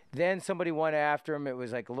then somebody went after him. It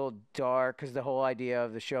was, like, a little dark, because the whole idea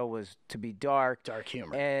of the show was to be dark. Dark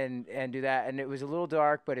humor. And do that. And it was a little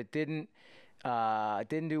dark, but it didn't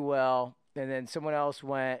do well. And then someone else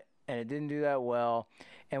went, and it didn't do that well.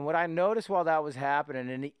 And what I noticed while that was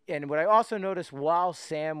happening, and what I also noticed while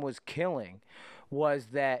Sam was killing, was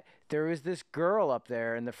that there was this girl up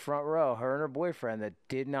there in the front row, her and her boyfriend, that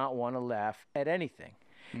did not want to laugh at anything.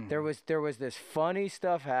 Mm-hmm. There was this funny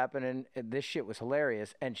stuff happening. And this shit was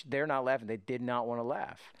hilarious, and they're not laughing. They did not want to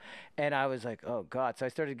laugh, and I was like, oh God. So I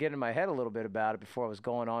started getting in my head a little bit about it before I was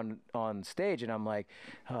going on stage, and I'm like,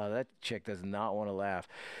 oh, that chick does not want to laugh.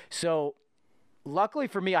 So. Luckily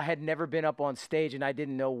for me, I had never been up on stage, and I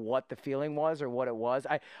didn't know what the feeling was or what it was.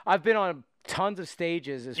 I've been on tons of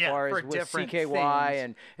stages as far as with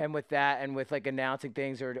CKY and with that and with like announcing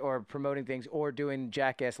things or promoting things or doing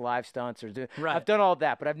Jackass live stunts I've done all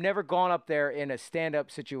that, but I've never gone up there in a stand-up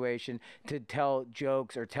situation to tell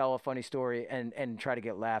jokes or tell a funny story and try to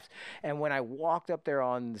get laughs. And when I walked up there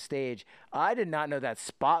on the stage, I did not know that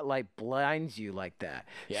spotlight blinds you like that.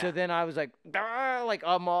 Yeah. So then I was like,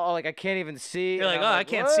 I'm all like I can't even see. You're like, I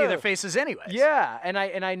can't see their faces anyways. Yeah, and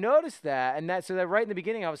I noticed that, so that right in the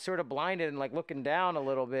beginning I was sort of blinded and like looking down a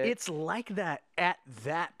little bit. It's like that at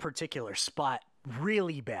that particular spot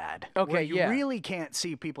really bad. Okay, where you really can't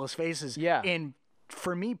see people's faces. Yeah. And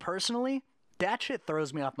for me personally, that shit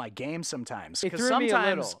throws me off my game sometimes. It Because threw me a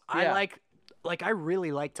sometimes little. I Yeah. I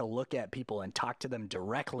really like to look at people and talk to them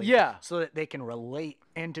directly. Yeah. So that they can relate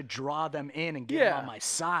and to draw them in and get them on my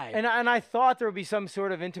side. And I thought there would be some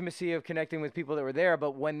sort of intimacy of connecting with people that were there,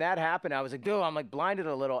 but when that happened, I was like, dude, I'm like blinded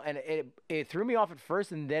a little, and it threw me off at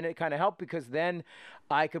first, and then it kind of helped because then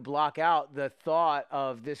I could block out the thought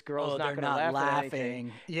of this girl's not going to laugh at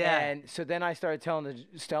anything. Yeah. And so then I started telling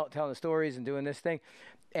the stories and doing this thing.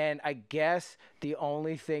 And I guess the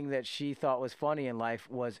only thing that she thought was funny in life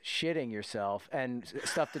was shitting yourself and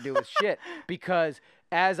stuff to do with shit. Because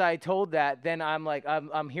as I told that, then I'm like,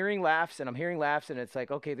 I'm hearing laughs, and it's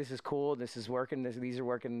like, okay, this is cool, this is working, these are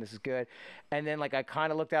working, this is good. And then like I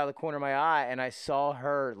kind of looked out of the corner of my eye, and I saw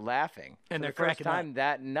her laughing And for they're the first cracking up. time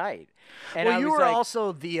that night. And Well, I you was were like,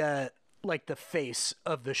 also the like the face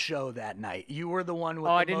of the show that night. You were the one with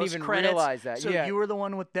the I didn't most even credits. realize that. So Yeah. you were the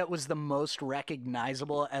one that was the most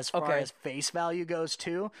recognizable as far Okay. as face value goes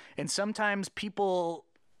too. And sometimes people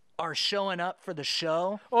are showing up for the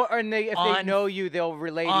show and if they know you, they'll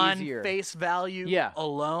relate on easier. face value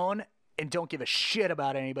alone and don't give a shit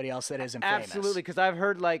about anybody else that isn't famous. Absolutely, because I've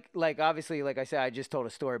heard like obviously, like I said, I just told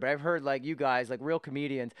a story, but I've heard like you guys, like real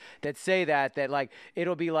comedians that say that like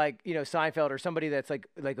it'll be like, Seinfeld or somebody that's like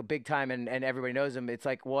a big time and everybody knows them. It's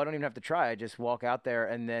like, well, I don't even have to try. I just walk out there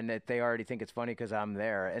and then they already think it's funny because I'm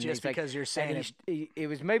there. And Just because you're saying it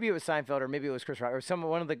was Seinfeld or maybe it was Chris Rock or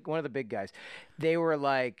one of the big guys. They were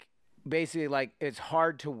like, basically like it's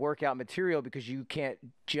hard to work out material because you can't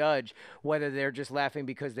judge whether they're just laughing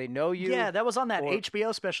because they know you. Yeah, that was on that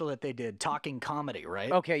HBO special that they did, Talking Comedy,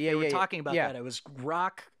 right? Okay, yeah, They were yeah, talking about yeah. that. It was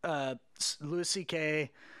Rock, Louis C.K.,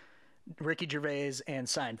 Ricky Gervais, and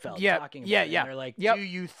Seinfeld talking about it. And they're like, Yep. do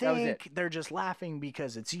you That was think they're just laughing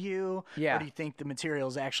because it's you? Yeah. Or do you think the material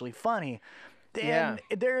is actually funny? Yeah.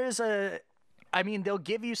 And there is they'll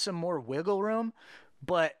give you some more wiggle room,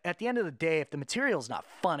 but at the end of the day, if the material's not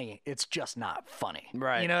funny, it's just not funny.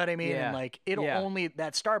 Right. You know what I mean? Yeah. And like it'll Yeah. only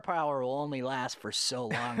that star power will only last for so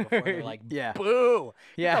long before they're like, Yeah. boo.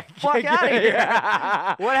 Yeah. Get the fuck out of here.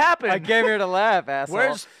 What happened? I came here to laugh, asshole.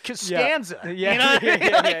 Where's Costanza? Yeah. You know what I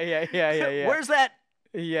mean? Like, Yeah. Where's that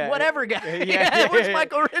Yeah. whatever guy? Yeah. Where's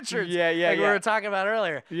Michael Richards? Yeah. Like we were talking about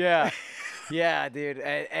earlier. Yeah. Yeah, dude.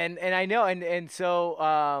 And I know. And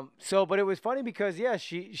so, but it was funny because,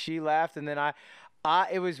 she laughed. And then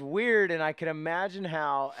It was weird, and I could imagine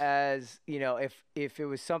how, as you know, if it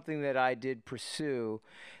was something that I did pursue,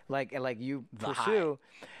 like you pursue,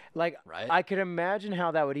 like Right. I could imagine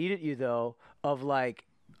how that would eat at you though. Of like,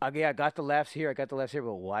 okay, I got the laughs here, but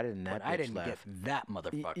why didn't that? But I bitch didn't laugh? get that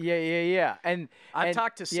motherfucker. Yeah. And I've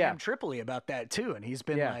talked to Sam yeah. Tripoli about that too, and he's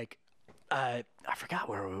been Yeah. like, I forgot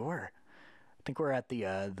where we were. I think we're at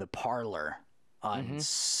the Parlor on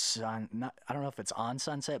I don't know if it's on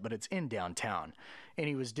Sunset, but it's in downtown. And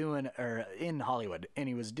he was doing, or in Hollywood, and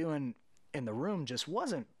he was doing, and the room just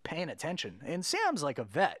wasn't paying attention. And Sam's like a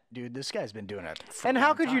vet, dude. This guy's been doing it. For And a how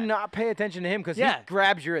long could you time. not pay attention to him? Because Yeah. he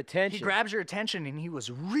grabs your attention. He grabs your attention, and he was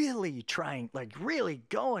really trying, like really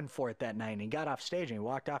going for it that night. And he got off stage and he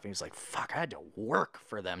walked off, and he was like, "Fuck, I had to work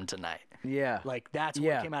for them tonight." Yeah. Like that's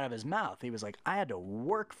Yeah. what came out of his mouth. He was like, "I had to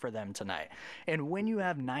work for them tonight." And when you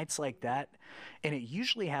have nights like that, and it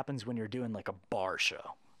usually happens when you're doing like a bar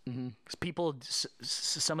show, because people,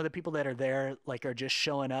 some of the people that are there, like, are just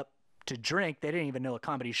showing up to drink. They didn't even know a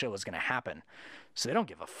comedy show was going to happen, so they don't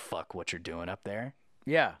give a fuck what you're doing up there.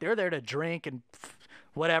 Yeah. They're there to drink and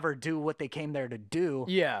whatever, do what they came there to do.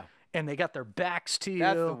 Yeah. And they got their backs to you.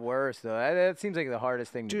 That's the worst, though. That seems like the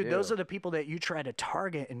hardest thing to do. Dude, those are the people that you try to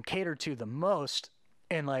target and cater to the most.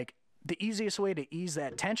 And like the easiest way to ease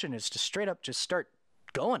that tension is to straight up just start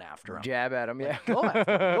going after them. jab at him. Yeah. Go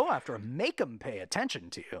after 'em. Go after 'em. Make them pay attention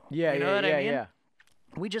to you. Yeah. You know yeah. what yeah. I mean? Yeah.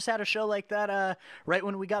 We just had a show like that right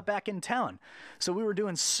when we got back in town. So we were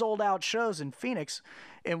doing sold out shows in Phoenix,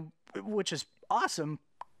 and which is awesome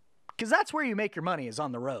because that's where you make your money, is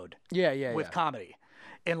on the road. Yeah. Yeah. With yeah. comedy.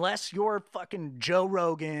 Unless you're fucking Joe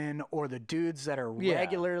Rogan or the dudes that are Yeah.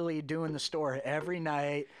 regularly doing the store every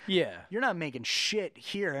night, Yeah. you're not making shit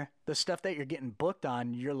here. The stuff that you're getting booked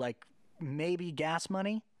on, you're like maybe gas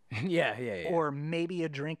money Yeah. Yeah. or maybe a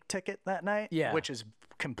drink ticket that night, Yeah. which is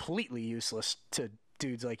completely useless to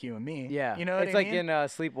dudes like you and me. Yeah, You know what it's I like mean? in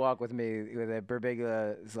Sleepwalk with Me, with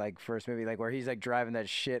Birbigla's like first movie, like where he's like driving that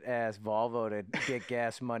shit ass Volvo to get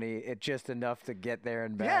gas money, just enough to get there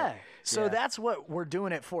and back. Yeah. So Yeah. that's what we're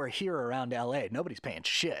doing it for here around LA. Nobody's paying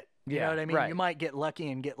shit. You Yeah, know what I mean? right. You might get lucky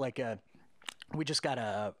and get like we just got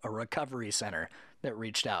a recovery center that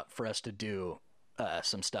reached out for us to do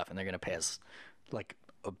some stuff, and they're going to pay us like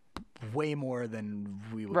way more than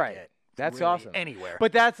we would Right. get. That's really awesome. Anywhere.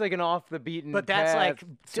 But that's like an off the beaten. But that's like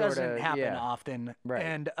path doesn't sorta- happen yeah. often. Right.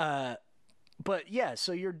 And but yeah,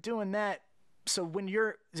 so you're doing that. So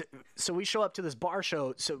we show up to this bar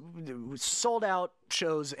show, so sold out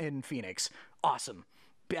shows in Phoenix. Awesome.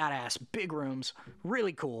 Badass, big rooms,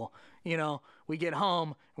 really cool. You know, we get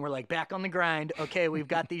home and we're like back on the grind. Okay, we've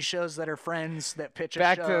got these shows that are friends that pitch us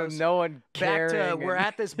Back shows. to no one caring. Back to we're and-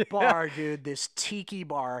 at this bar, dude, this tiki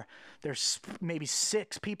bar. There's maybe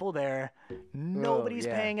 6 people there. Nobody's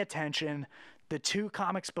yeah. paying attention. The 2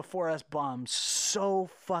 comics before us bombed so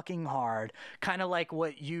fucking hard. Kind of like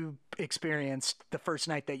what you experienced the first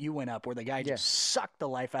night that you went up, where the guy just sucked the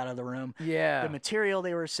life out of the room. Yeah. The material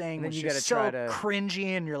they were saying then was you just gotta so try to-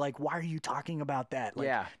 cringy, and you're like, why are you talking about that? Like,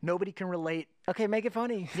 Yeah. nobody can relate. Okay, make it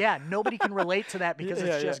funny. Yeah, nobody can relate to that because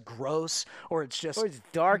Yeah, it's yeah. just gross, or it's just Or it's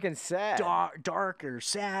dark and sad. dark or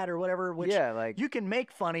sad or whatever. Which Yeah, like- you can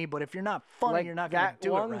make funny, but if you're not funny, Like you're not gonna that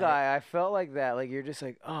do one it right. guy, I felt like that. Like you're just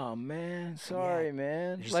like, oh man, sorry,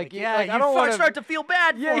 man. Just Like, yeah, like, you I don't want start to feel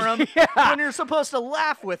bad Yeah, for him yeah. when you're supposed to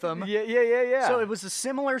laugh with him. Yeah. So it was a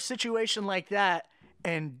similar situation like that.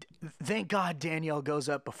 And thank God Danielle goes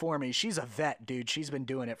up before me. She's a vet, dude. She's been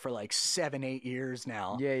doing it for like 7-8 years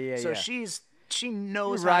now. Yeah. So she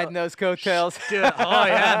knows riding how, those coattails. Dude, oh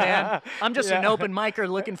yeah, man. I'm just an open micer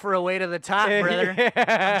looking for a way to the top, brother.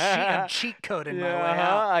 I'm cheat coding my way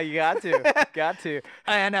out. You got to.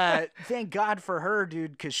 And thank God for her,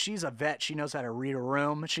 dude, because she's a vet. She knows how to read a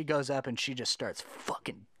room. She goes up and she just starts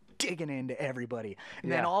fucking digging into everybody.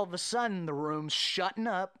 And then Yeah. all of a sudden, the room's shutting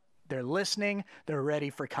up. They're listening. They're ready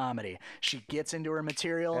for comedy. She gets into her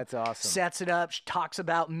material. That's awesome. Sets it up. She talks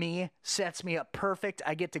about me. Sets me up perfect.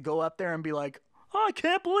 I get to go up there and be like, I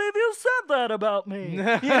can't believe you said that about me. You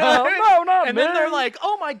know? No, not And then they're me. like,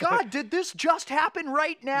 oh my God, did this just happen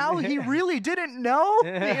right now? He really didn't know?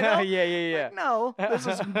 You know? Yeah. Like, no, this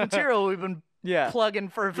is material we've been Yeah. plugging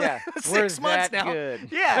for Yeah. 6 We're months that now. good.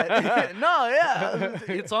 Yeah. No, yeah.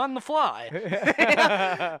 It's on the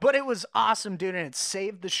fly. But it was awesome, dude, and it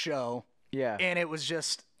saved the show. Yeah. And it was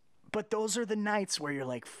just, but those are the nights where you're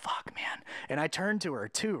like, fuck, man. And I turned to her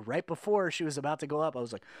too, right before she was about to go up. I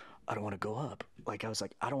was like, I don't want to go up. Like, I was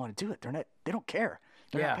like, I don't want to do it. They don't care.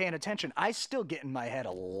 They're Yeah. not paying attention. I still get in my head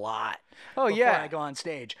a lot. Oh, before yeah. I go on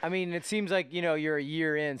stage. I mean, it seems like you're a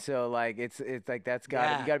year in, so like it's like that's got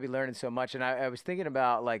Yeah. you got to be learning so much. And I was thinking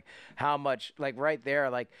about like how much like right there,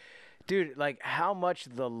 like dude, like how much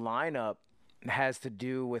the lineup has to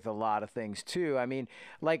do with a lot of things too. I mean,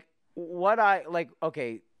 like what I like.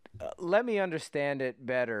 Okay, let me understand it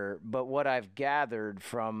better. But what I've gathered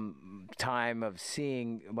from time of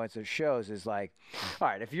seeing a bunch of shows is like, all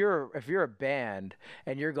right, if you're a band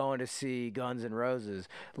and you're going to see Guns N' Roses,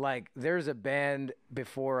 like there's a band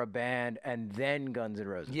before a band and then Guns N'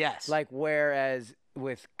 Roses. Yes. Like whereas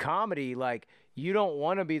with comedy, like you don't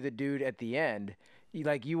want to be the dude at the end.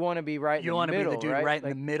 You want to be right in You the want to be middle, the dude right? right in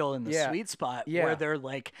Like, the middle in the yeah. sweet spot Yeah. where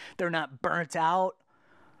they're not burnt out.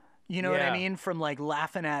 You know what I Yeah. mean? From like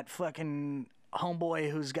laughing at fucking homeboy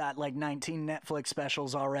who's got like 19 Netflix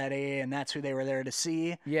specials already, and that's who they were there to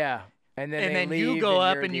see. Yeah. And then And they then you leave go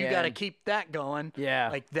up you're and the you got to end. keep that going. Yeah.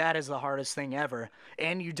 Like that is the hardest thing ever.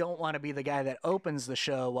 And you don't want to be the guy that opens the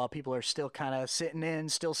show while people are still kind of sitting in,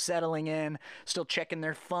 still settling in, still checking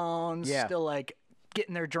their phones, Yeah. still like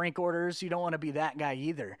getting their drink orders. You don't want to be that guy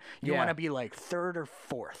either. You Yeah. want to be like third or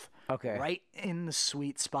fourth. Okay. Right in the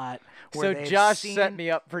sweet spot. So Where they've Josh seen, set me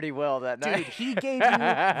up pretty well that Dude, night. he gave you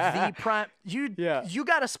the prime. Yeah. You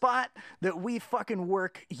got a spot that we fucking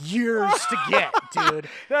work years to get, dude.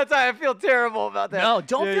 That's why I feel terrible about that. No,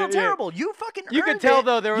 don't Yeah, feel yeah, yeah. terrible. You fucking You could earned tell, it.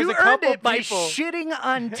 though, there was you a couple earned it by people- shitting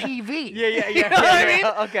on TV. Yeah, yeah, You yeah. know what I yeah, mean?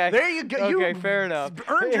 yeah, okay. There you go. Okay, You fair enough.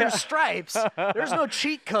 earned Yeah. your stripes. There's no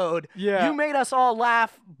cheat code. Yeah. You made us all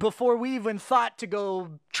laugh before we even thought to go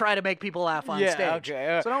try to make people laugh on Yeah, stage.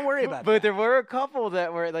 okay. So don't worry about But that. there were a couple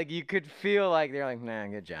that were like you could feel like they're like, nah,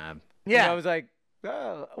 good job. Yeah. And I was like,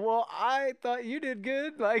 oh, well, I thought you did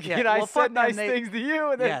good. Like, Yeah, I well, fuck said them, nice they- things to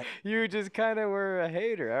you, and then Yeah. you just kind of were a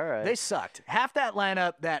hater. All right. They sucked. Half that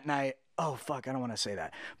lineup that night. Oh fuck, I don't want to say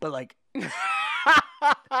that. But like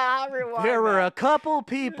Rewind there were that. a couple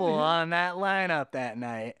people on that lineup that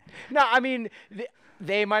night. No, I mean,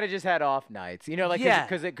 they might have just had off nights, like, Yeah.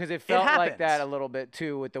 because it felt like that happens. a little bit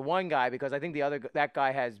too with the one guy, because I think that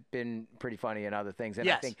guy has been pretty funny in other things, and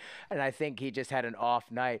Yes. I think he just had an off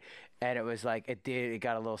night, and it was like it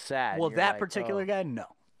got a little sad. Well, You're that like, particular oh. guy, no.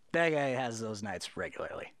 That guy has those nights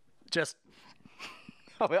regularly. Just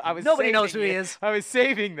I was Nobody knows saving who he it. is. I was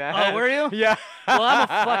saving that. Oh, were you? Yeah. well,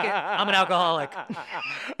 I'm an alcoholic.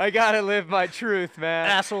 I gotta live my truth, man.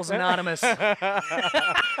 Assholes Anonymous.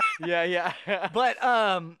 Yeah, yeah. But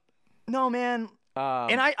no, man.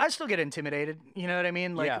 And I still get intimidated. You know what I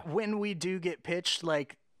mean? Like Yeah. when we do get pitched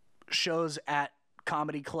like shows at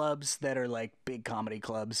comedy clubs that are like big comedy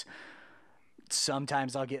clubs,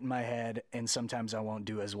 sometimes I'll get in my head and sometimes I won't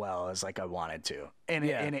do as well as like I wanted to. And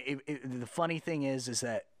Yeah. the funny thing is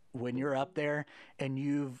that when you're up there and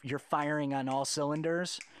you're firing on all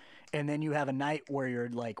cylinders, and then you have a night where you're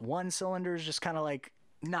like one cylinder is just kind of like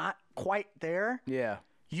not quite there, Yeah.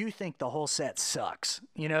 you think the whole set sucks.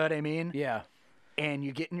 You know what I mean? Yeah. And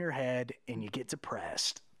you get in your head and you get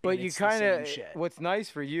depressed. But and you it's the kind same of shit. what's nice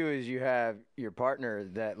for you is you have your partner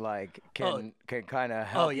that like can kind of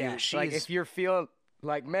help yeah, you. Like she's- if you're feeling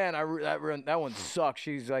like, man, that one sucks.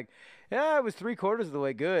 She's like, yeah, it was 3/4 of the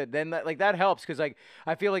way good. Then that helps, because like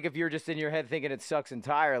I feel like if you're just in your head thinking it sucks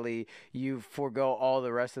entirely, you forego all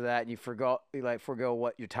the rest of that, and you forgo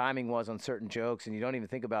what your timing was on certain jokes, and you don't even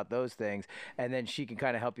think about those things. And then she can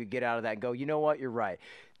kind of help you get out of that and go, you know what, you're right.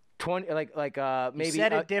 20 maybe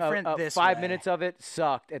said it different this 5 way. minutes of it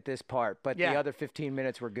sucked at this part, but Yeah. the other 15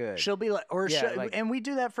 minutes were good. She'll be like, Yeah, and we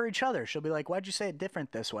do that for each other. She'll be like, why'd you say it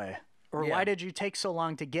different this way? Or Yeah. why did you take so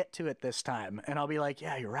long to get to it this time? And I'll be like,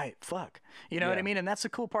 yeah, you're right. Fuck. You know what I Yeah. mean? And that's the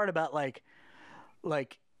cool part about like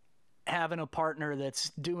having a partner that's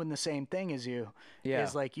doing the same thing as you. Yeah.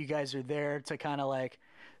 Is like you guys are there to kind of like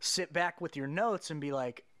sit back with your notes and be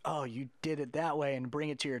like, oh, you did it that way, and bring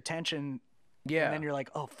it to your attention. Yeah. And then you're like,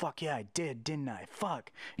 oh fuck yeah, I did, didn't I?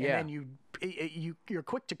 Fuck. And Yeah. then you're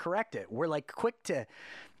quick to correct it. We're like quick to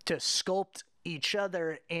sculpt each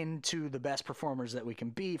other into the best performers that we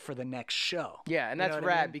can be for the next show. Yeah, and You that's know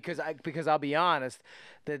what I rad mean? because I'll be honest,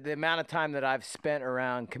 the amount of time that I've spent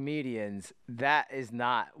around comedians, that is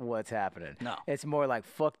not what's happening. No. It's more like,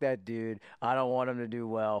 fuck that dude. I don't want him to do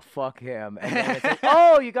well. Fuck him. And then it's like,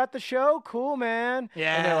 oh, you got the show? Cool, man. And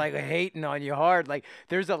Yeah. they're like hating on you hard. Like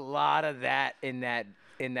there's a lot of that in that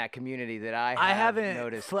community that I haven't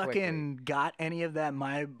noticed fucking quickly. got any of that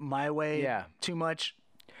my way Yeah. too much.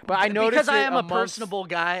 But I noticed because I it am a amongst personable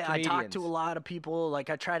guy. I talk to a comedians. lot of people. Like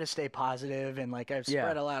I try to stay positive, and like I've Yeah.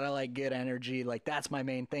 spread a lot of like good energy. Like that's my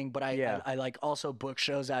main thing. But I Yeah. like also book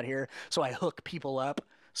shows out here, so I hook people up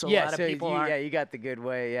So a Yeah, lot of so people you, aren't. yeah, you got the good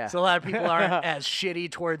way. Yeah, So a lot of people aren't as shitty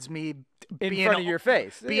towards me in being front of your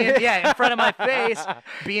face. in front of my face,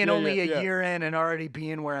 being Yeah, only yeah, a yeah. year in and already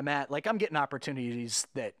being where I'm at. Like I'm getting opportunities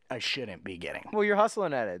that I shouldn't be getting. Well, you're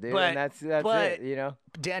hustling at it, dude, But- and that's but- it. You know.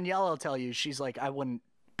 Danielle will tell you, she's like, I wouldn't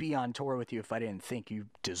be on tour with you if I didn't think you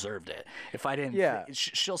deserved it. If I didn't, Yeah.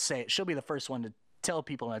 she'll say it. She'll be the first one to tell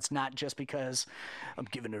people, and it's not just because I'm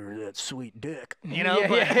giving her that sweet dick, you know. Yeah,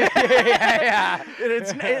 but yeah.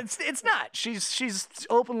 it's not. She's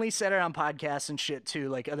openly said it on podcasts and shit too,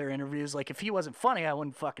 like other interviews. Like if he wasn't funny, I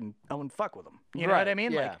wouldn't fuck with him. You know what I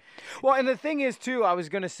mean? Yeah. Like, well, and the thing is too, I was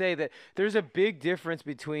gonna say that there's a big difference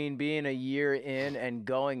between being a year in and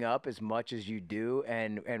going up as much as you do,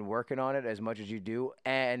 and working on it as much as you do,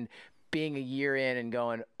 and being a year in and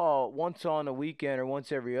going, oh, once on a weekend or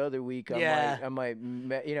once every other week, I might,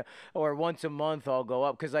 you know, or once a month I'll go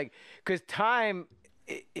up, because time,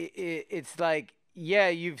 it's like, yeah,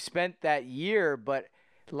 you've spent that year, but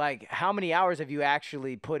like, how many hours have you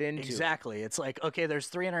actually put into it? exactly. It's like, okay, there's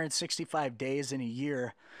 365 days in a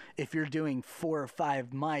year. If you're doing 4 or 5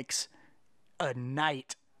 mics a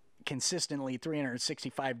night consistently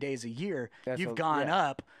 365 days a year, you've gone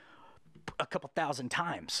up a couple thousand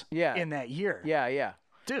times in that year. Yeah.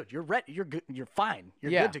 Dude, you're ready. You're good. You're fine.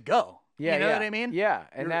 You're Yeah. good to go. Yeah, you know yeah. what I mean? Yeah,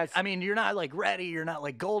 and I mean, you're not like ready. You're not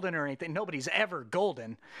like golden or anything. Nobody's ever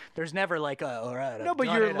golden. There's never like a, all right. No, I've but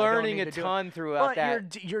done you're it, I don't learning need a to do it." ton throughout But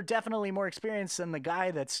that. you're definitely more experienced than the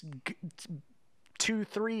guy that's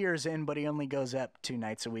 2-3 years in, but he only goes up 2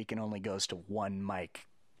 nights a week and only goes to 1 mic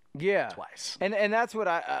Yeah, twice. And that's what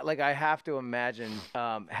I like. I have to imagine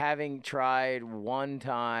having tried one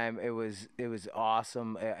time. It was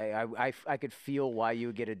awesome. I could feel why you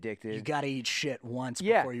would get addicted. You got to eat shit once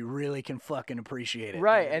Yeah. before you really can fucking appreciate it.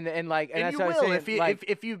 right, dude. and like and And that's you what I was will saying. if you like,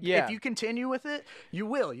 if you yeah. if you continue with it, you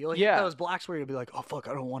will. You'll hit Yeah. those blocks where you'll be like, oh fuck,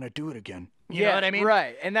 I don't want to do it again. You know what I mean?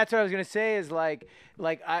 Right. And that's what I was gonna say is like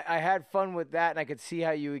I had fun with that, and I could see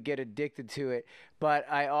how you would get addicted to it, but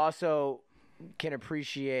I also can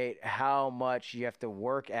appreciate how much you have to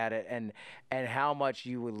work at it, and how much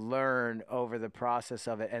you would learn over the process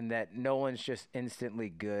of it, and that no one's just instantly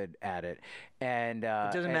good at it. And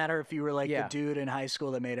It doesn't matter if you were like yeah. the dude in high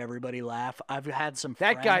school that made everybody laugh. I've had some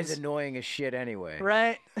that friends, guy's annoying as shit anyway.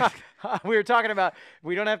 right? We were talking about,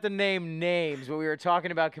 we don't have to name names, but we were talking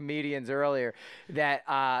about comedians earlier that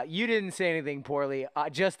you didn't say anything poorly,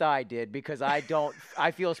 just I did, because I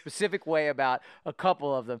feel a specific way about a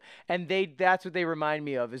couple of them, and that's what they remind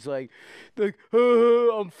me of, is like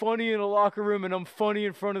I'm funny in a locker room and I'm funny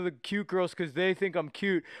in front of the cute girls because they think I'm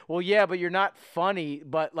cute. Well, yeah, but you're not funny,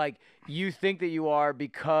 but like you think that you are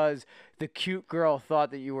because the cute girl thought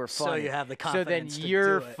that you were So funny. you have the So then confidence to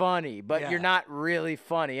you're do it. funny, but Yeah. you're not really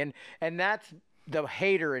funny, and that's the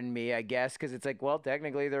hater in me, I guess, because it's like, well,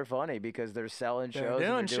 technically they're funny because they're selling They're shows and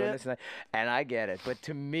doing they're doing shit. this and that, and I get it. But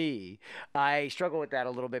to me, I struggle with that a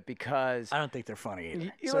little bit because I don't think they're funny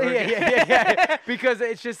either. yeah, So we're good. yeah. Because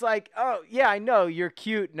it's just like, oh yeah, I know you're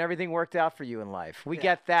cute and everything worked out for you in life. We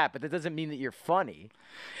get that, but that doesn't mean that you're funny.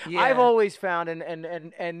 Yeah. I've always found,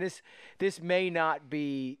 and this may not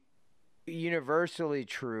be universally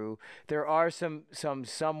true. There are some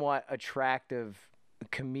somewhat attractive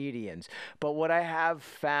comedians, but what I have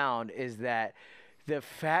found is that the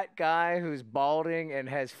fat guy who's balding and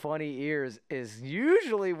has funny ears is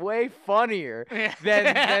usually way funnier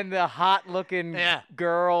than the hot looking Yeah.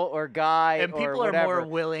 girl or guy And or people are whatever. more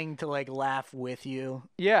willing to like laugh with you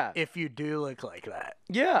Yeah. if you do look like that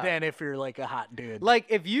Yeah. than if you're like a hot dude. Like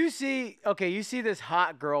if you see this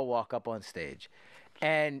hot girl walk up on stage,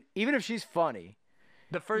 and even if she's funny,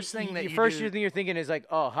 the first thing that the you first do, thing you're thinking is like,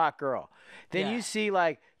 oh, hot girl. Then Yeah. you see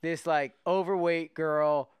like this like overweight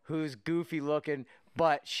girl who's goofy looking,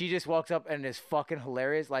 but she just walks up and is fucking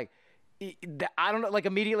hilarious. Like I don't know. Like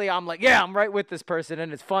immediately I'm like, yeah, I'm right with this person,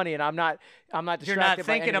 and it's funny, and I'm not distracted. you're not by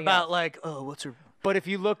thinking anything about else. like, oh, what's her But if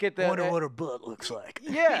you look at the wonder what her butt looks like.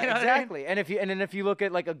 yeah, You know what I mean? exactly. And then if you look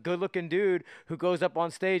at like a good-looking dude who goes up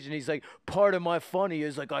on stage and he's like, part of my funny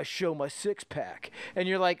is like I show my six-pack, and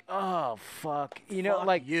you're like, oh fuck, Fuck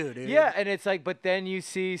like you, dude. Yeah, and it's like, but then you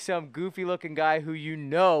see some goofy-looking guy who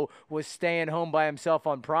was staying home by himself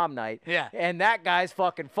on prom night. Yeah. and that guy's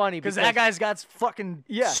fucking funny Because that guy's got fucking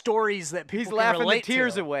Yeah. stories that people he's can laughing the relate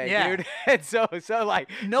tears to. away, Yeah. dude. And so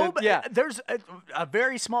like No, so, yeah. there's a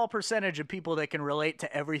very small percentage of people that can relate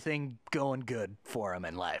to everything going good for them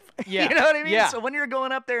in life. Yeah. You know what I mean? Yeah. So when you're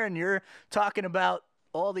going up there and you're talking about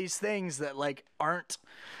all these things that like aren't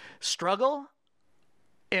struggle,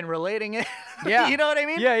 and relating it. Yeah. You know what I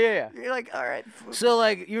mean? Yeah. You're like, all right. So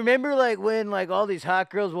like, you remember like when like all these hot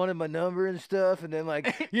girls wanted my number and stuff, and then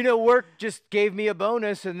like, you know, work just gave me a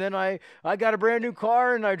bonus, and then I got a brand new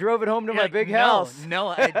car and I drove it home to You're my like, big no, house. No,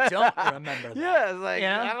 I don't remember that. Yeah, it's like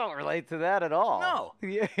Yeah. I don't relate to that at all. No.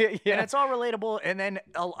 Yeah. And it's all relatable. And then,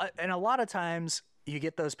 and a lot of times you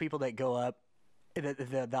get those people that go up,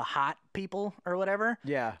 the hot people or whatever.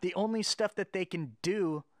 Yeah. The only stuff that they can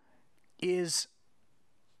do is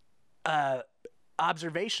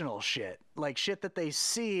observational shit, like shit that they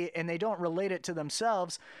see, and they don't relate it to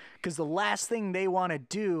themselves, because the last thing they want to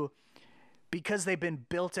do, because they've been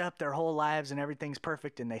built up their whole lives and everything's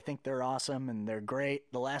perfect and they think they're awesome and they're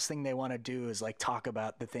great, the last thing they want to do is like talk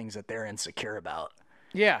about the things that they're insecure about.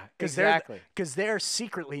 Yeah, exactly. Because they're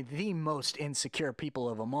secretly the most insecure people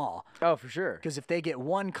of them all. Oh, for sure. Because if they get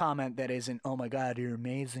one comment that isn't, "Oh my God, you're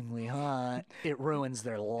amazingly hot," it ruins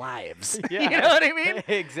their lives. Yeah. You know what I mean?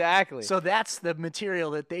 Exactly. So that's the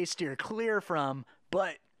material that they steer clear from.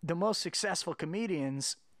 But the most successful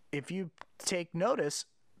comedians, if you take notice,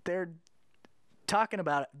 they're talking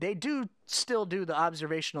about it. They do still do the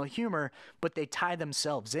observational humor, but they tie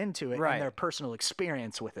themselves into it Right. and their personal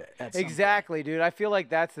experience with it. At some point. Exactly, dude. I feel like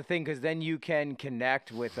that's the thing, because then you can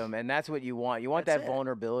connect with them, and that's what you want. You want That's that it.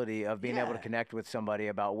 vulnerability of being able to Yeah. connect with somebody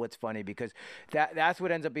about what's funny, because that's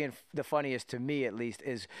what ends up being the funniest to me, at least,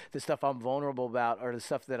 is the stuff I'm vulnerable about, or the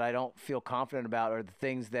stuff that I don't feel confident about, or the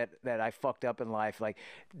things that I fucked up in life. Like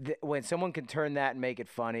when someone can turn that and make it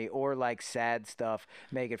funny, or like sad stuff,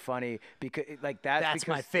 make it funny, because like that's because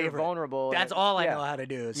my favorite. they're vulnerable. That's all I know how to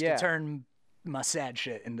do is Yeah. to turn my sad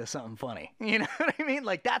shit into something funny. You know what I mean?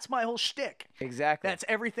 Like that's my whole shtick. Exactly. That's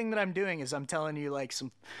everything that I'm doing is I'm telling you like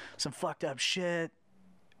some fucked up shit,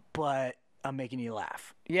 but I'm making you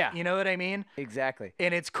laugh. Yeah. You know what I mean? Exactly.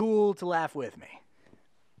 And it's cool to laugh with me.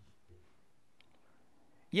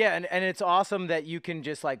 Yeah, and it's awesome that you can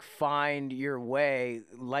just like find your way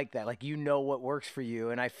like that. Like you know what works for you.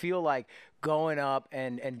 And I feel like going up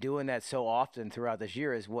and doing that so often throughout this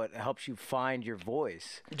year is what helps you find your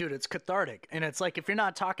voice. Dude, it's cathartic. And it's like if you're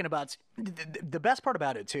not talking about the best part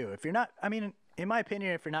about it too, if you're not, I mean, in my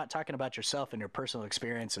opinion, if you're not talking about yourself and your personal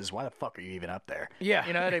experiences, why the fuck are you even up there? Yeah.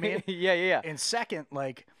 You know what I mean? Yeah. And second,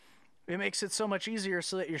 like it makes it so much easier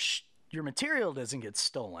so that your material doesn't get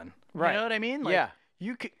stolen. Right. You know what I mean? Like, Yeah.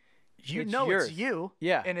 You could. You It's know yours. it's you,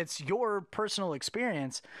 Yeah. and it's your personal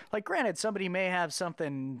experience. Like, granted, somebody may have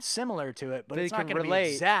something similar to it, but They it's not can going to be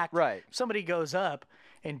relate. exact. Right. If somebody goes up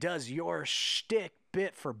and does your shtick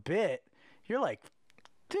bit for bit, you're like,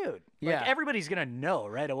 dude, Yeah. like everybody's going to know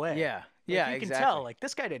right away. Yeah. Like, Yeah, you can exactly. tell, like,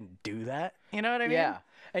 this guy didn't do that. You know what I mean? Yeah.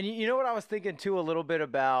 And you know what I was thinking too a little bit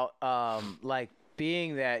about, like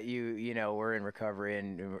being that you know, we're in recovery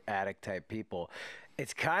and addict type people.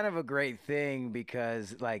 It's kind of a great thing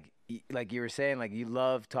because like you were saying, like you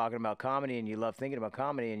love talking about comedy and you love thinking about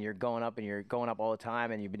comedy and you're going up all the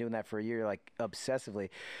time and you've been doing that for a year, like obsessively.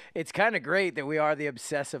 It's kind of great that we are the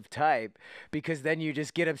obsessive type, because then you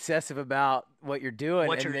just get obsessive about what you're doing,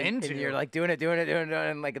 What and you're then- into. and you're like doing it,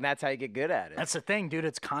 and like, and that's how you get good at it. That's the thing, dude.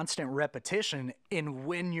 It's constant repetition. And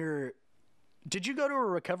when you're. Did you go to a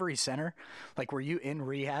recovery center? Like, were you in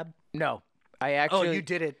rehab? No, I actually. Oh, you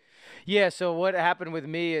did it. Yeah, so what happened with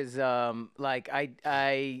me is like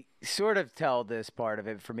I sort of tell this part of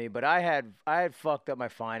it for me, but I had fucked up my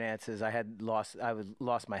finances. I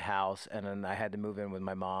lost my house, and then I had to move in with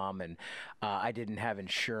my mom, and I didn't have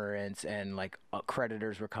insurance, and like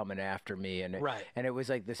creditors were coming after me, and Right. and it was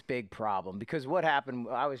like this big problem, because what happened,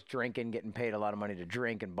 I was drinking, getting paid a lot of money to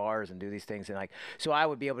drink in bars and do these things, and like so I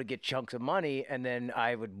would be able to get chunks of money, and then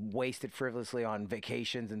I would waste it frivolously on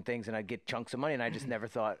vacations and things, and I'd get chunks of money, and I just never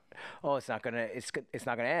thought, oh, it's not gonna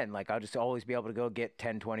end. Like I'll just always be able to go get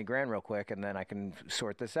 10, 20 grand real quick, and then I can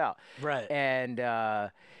sort this out. Right. And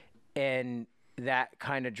that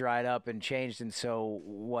kind of dried up and changed. And so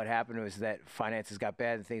what happened was that finances got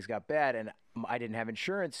bad and things got bad, and I didn't have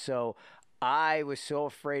insurance. So I was so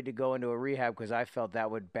afraid to go into a rehab because I felt that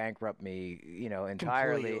would bankrupt me, you know,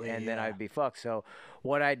 entirely, Completely, and then yeah. I'd be fucked. So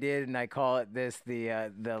what I did, and I call it this,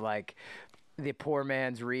 the poor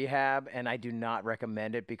man's rehab, and I do not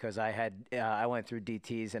recommend it, because I went through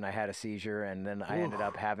DTs and I had a seizure, and then I ended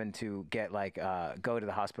up having to get like go to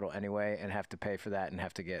the hospital anyway and have to pay for that, and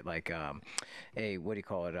have to get like a what do you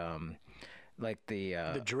call it, like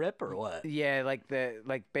the drip or what? yeah,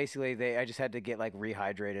 basically I just had to get like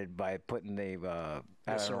rehydrated by putting the I don't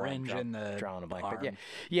know, syringe in the drawing a blank, arm.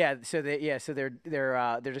 but so they're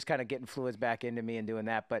just kind of getting fluids back into me and doing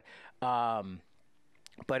that, but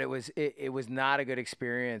but it was not a good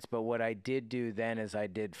experience. But what I did do then is I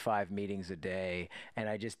did 5 meetings a day, and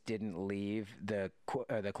I just didn't leave the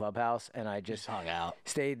clubhouse, and I just hung out,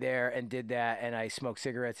 stayed there and did that, and I smoked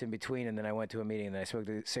cigarettes in between, and then I went to a meeting, and then I smoked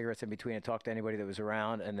the cigarettes in between and talked to anybody that was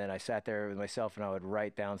around, and then I sat there with myself, and I would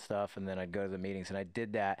write down stuff, and then I'd go to the meetings, and I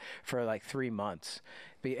did that for like 3 months.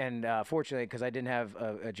 And fortunately, because I didn't have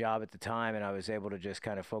a job at the time, and I was able to just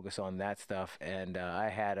kind of focus on that stuff. And I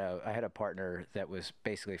had a partner that was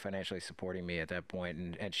basically financially supporting me at that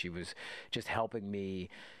point, and she was just helping me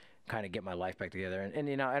kind of get my life back together. And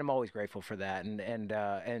you know, and I'm always grateful for that.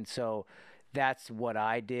 And so that's what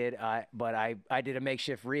I did. But I did a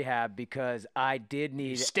makeshift rehab because I did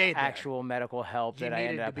need actual medical help that I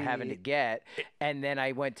ended up having to get. And then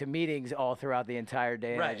I went to meetings all throughout the entire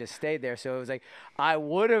day, and I just stayed there. So it was like I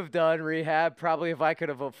would have done rehab probably if I could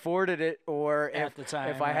have afforded it, or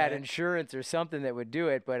if I had insurance or something that would do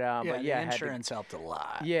it. But insurance helped a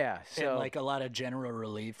lot. Yeah, so and like a lot of general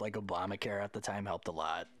relief, like Obamacare at the time, helped a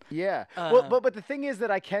lot. Yeah. Well, but the thing is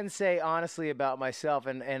that I can say honestly about myself,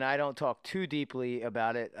 and I don't talk too deeply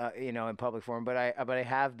about it, you know, in public forum, but I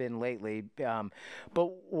have been lately.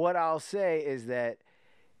 But what I'll say is that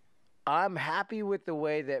I'm happy with the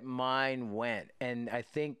way that mine went, and I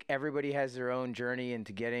think everybody has their own journey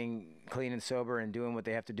into getting clean and sober and doing what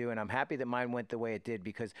they have to do, and I'm happy that mine went the way it did,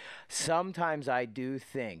 because sometimes I do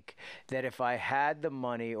think that if I had the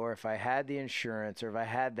money, or if I had the insurance, or if I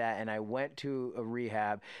had that, and I went to a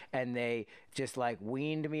rehab and they just like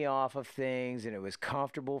weaned me off of things and it was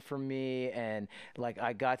comfortable for me, and like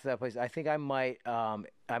I got to that place, I think I might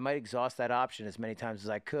exhaust that option as many times as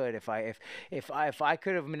I could if I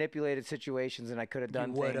could have manipulated situations and I could have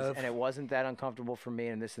done things and it wasn't that uncomfortable for me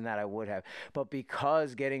and this and that, I would have. But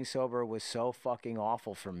because getting sober was so fucking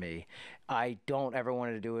awful for me, I don't ever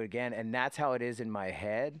want to do it again, and that's how it is in my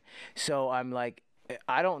head. So I'm like,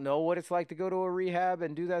 I don't know what it's like to go to a rehab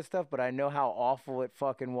and do that stuff, but I know how awful it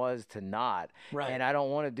fucking was to not. Right. And I don't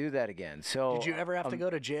want to do that again. So did you ever have to go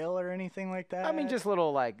to jail or anything like that? I mean, just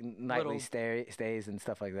little like nightly stays and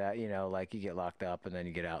stuff like that. You know, like you get locked up and then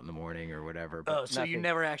you get out in the morning or whatever. But so you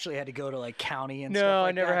never actually had to go to like county and stuff like that? No,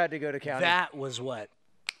 I never had to go to county. That was what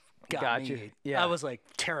got me. You. Yeah. I was like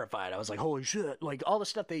terrified. I was like, holy shit. Like all the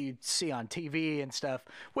stuff that you see on TV and stuff,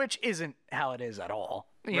 which isn't how it is at all.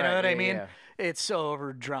 You know what I mean? Yeah. It's so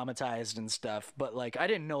over dramatized and stuff, but like I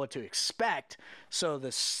didn't know what to expect. So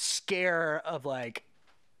the scare of like,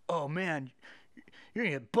 oh man, you're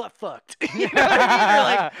gonna get butt fucked. You know what I mean? You're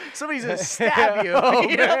like, somebody's gonna stab you. Oh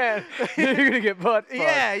you man, you're gonna get butt fucked.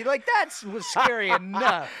 Yeah, like that was scary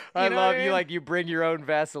enough. I love you. Like you bring your own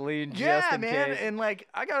Vaseline just in man, case. and like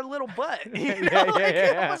I got a little butt. You know,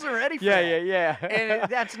 I wasn't ready for that. Yeah. And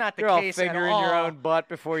that's not the you're case all fingering at all. your own butt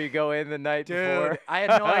before you go in the night before. I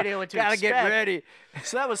had no idea what to Gotta expect. get ready.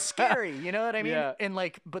 So that was scary, you know what I mean? Yeah. And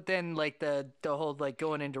like, but then like the whole like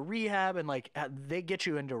going into rehab and like they get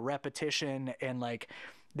you into repetition and like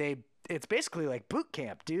it's basically like boot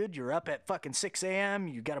camp, dude. You're up at fucking 6 a.m.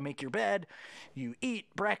 You got to make your bed. You eat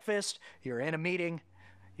breakfast. You're in a meeting.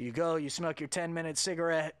 You go, you smoke your 10-minute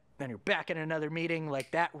cigarette. Then you're back in another meeting.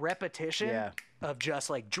 Like that repetition of just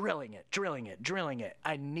like drilling it.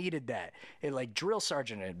 I needed that. It like drill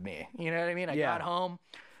sergeanted me. You know what I mean? I got home,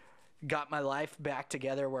 got my life back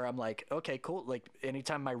together where I'm like, okay, cool. Like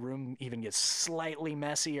anytime my room even gets slightly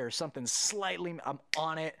messy or something slightly, I'm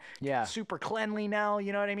on it. Yeah. Super cleanly now.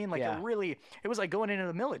 You know what I mean? Like it was like going into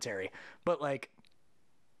the military, but like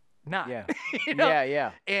not. Yeah. You know?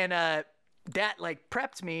 Yeah. And that like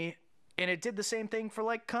prepped me, and it did the same thing for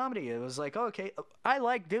like comedy. It was like, okay, I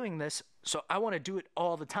like doing this, so I want to do it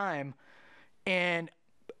all the time. And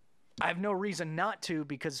I have no reason not to,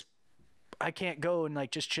 because I can't go and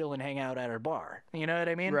like just chill and hang out at our bar. You know what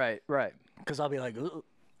I mean? Right. Because I'll be like, all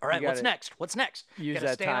right, what's next? Use gotta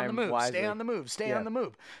that stay time on the move. wisely. Stay on the move. Stay on the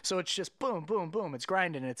move. So it's just boom, boom, boom. It's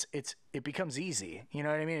grinding. It becomes easy. You know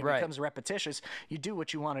what I mean? It becomes repetitious. You do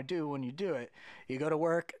what you want to do when you do it. You go to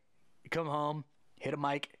work, you come home, hit a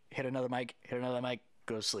mic, hit another mic,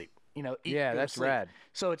 go to sleep. You know, eat, go that's to sleep. rad.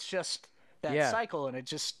 So it's just that cycle, and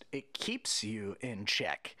it keeps you in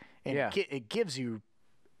check. And it gives you,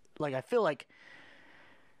 like, I feel like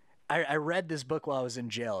I read this book while I was in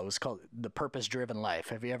jail. It was called The Purpose-Driven Life.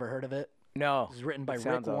 Have you ever heard of it? No. It was written by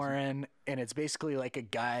Rick Warren, and it's basically like a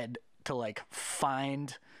guide to like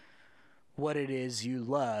find what it is you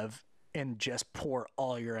love and just pour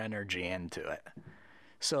all your energy into it.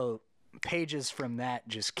 So pages from that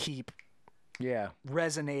just keep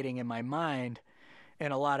resonating in my mind.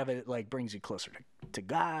 and a lot of it like brings you closer to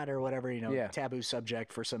God or whatever, you know. Yeah. Taboo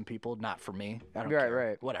subject for some people, not for me. I don't Right, care.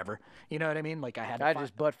 right. Whatever. You know what I mean? Like I had to I find-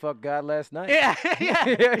 just butt fucked God last night. Yeah,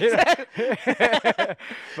 yeah.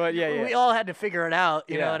 But yeah. We all had to figure it out,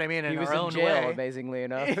 you know what I mean, in he was our in own jail, way. amazingly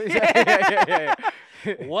enough. yeah.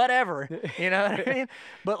 Whatever, you know what I mean?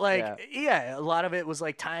 But like, Yeah. yeah, a lot of it was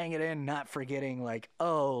like tying it in, not forgetting like,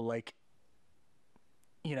 oh, like,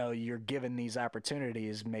 you know, you're given these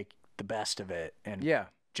opportunities, make the best of it, and Yeah.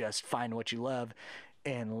 just find what you love,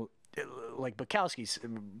 and like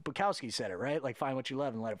Bukowski said it right, like find what you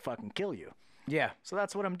love and let it fucking kill you. Yeah. So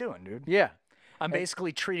that's what I'm doing, dude. Yeah. I'm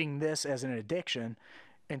basically treating this as an addiction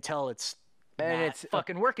until it's And not it's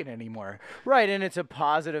fucking working anymore. Right, and it's a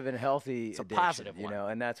positive and healthy It's a addiction, positive you one. know,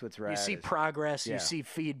 and that's what's rad. You see is- progress, Yeah. you see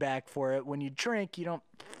feedback for it. When you drink, you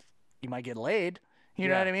might get laid. You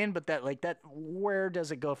know Yeah. what I mean? But where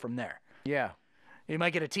does it go from there? Yeah. You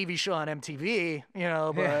might get a TV show on MTV, you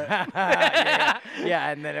know, but Yeah,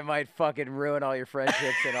 and then it might fucking ruin all your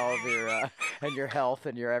friendships and all of your and your health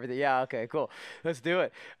and your everything. Yeah, okay, cool. Let's do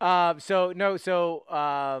it.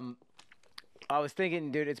 I was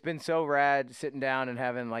thinking, dude, it's been so rad sitting down and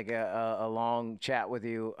having like a long chat with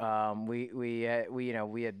you. We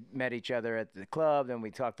had met each other at the club, then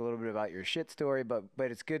we talked a little bit about your shit story, but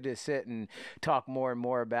it's good to sit and talk more and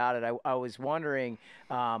more about it. I was wondering,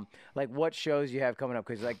 like, what shows you have coming up,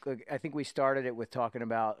 because like I think we started it with talking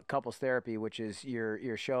about couples therapy, which is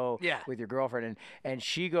your show Yeah. with your girlfriend, and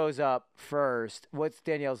she goes up first. What's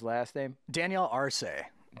Danielle's last name? Danielle Arce.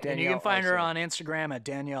 And you Danielle can find her Arce. on Instagram at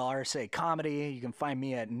Danielle Arce Comedy. You can find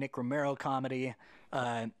me at Nick Romero Comedy.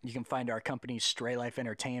 You can find our company Stray Life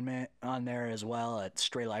Entertainment on there as well at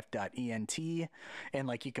straylife.ent. And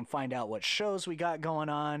like you can find out what shows we got going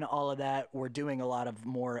on, all of that. We're doing a lot of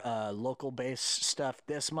more local based stuff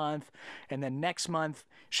this month. And then next month,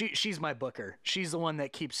 she's my booker. She's the one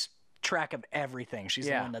that keeps track of everything. She's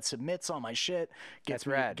the Yeah. one that submits all my shit, That's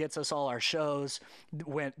rad. gets us all our shows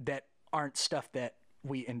that aren't stuff that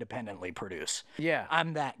we independently produce. Yeah.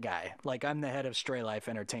 I'm that guy. Like, I'm the head of Stray Life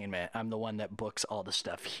Entertainment. I'm the one that books all the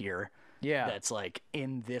stuff here. Yeah. That's like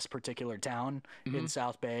in this particular town in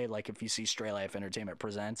South Bay. Like, if you see Stray Life Entertainment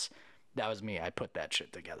Presents, that was me. I put that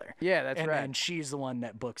shit together. Yeah, that's and rad. then she's the one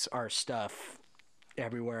that books our stuff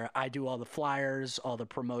everywhere. I do all the flyers, all the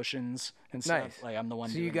promotions and stuff. Nice. Like, I'm the one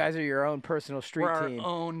So doing you guys are your own personal street we're team. our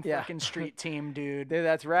own Yeah. fucking street team, dude. Dude,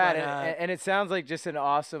 that's rad, But, and it sounds like just an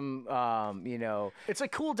awesome, It's a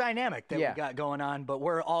cool dynamic that Yeah. we got going on, but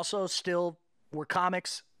we're also we're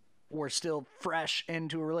comics. We're still fresh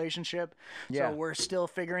into a relationship. Yeah. So we're still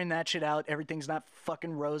figuring that shit out. Everything's not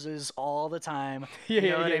fucking roses all the time. Yeah, You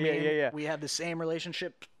know yeah, what I yeah, mean? yeah. We have the same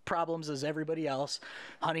relationship problems as everybody else.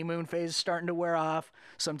 Honeymoon phase is starting to wear off.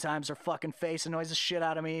 Sometimes her fucking face annoys the shit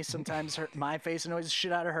out of me. Sometimes my face annoys the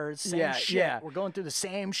shit out of her. Same Yeah, shit. yeah. We're going through the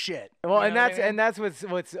same shit. Well, You know and what I that's mean? and that's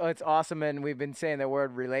what's awesome, and we've been saying the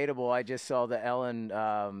word relatable. I just saw the Ellen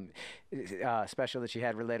special that she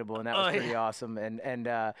had, relatable, and that was pretty awesome. And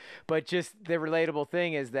but just the relatable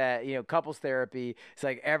thing is that, you know, couples therapy, it's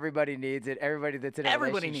like everybody needs it. Everybody that's in a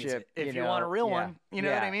Everybody needs relationship, it. If you know, want a real yeah, one, you know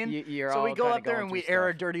what yeah, I mean? You're so all we go kinda up there going and we through air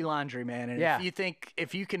a stuff. dirty laundry, man. And Yeah.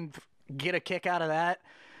 if you can get a kick out of that,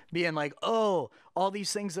 being like, oh, all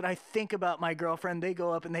these things that I think about my girlfriend, they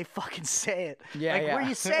go up and they fucking say it. Yeah, like yeah. where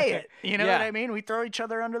you say it. You know Yeah. what I mean? We throw each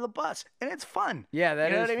other under the bus, and it's fun. Yeah,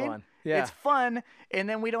 that you know is what I mean? fun. Yeah. It's fun, and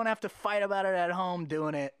then we don't have to fight about it at home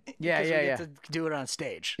doing it. Yeah, because yeah, we yeah. get to do it on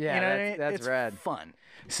stage. Yeah, you know what I that's- mean? that's it's rad. fun.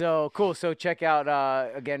 So cool. So check out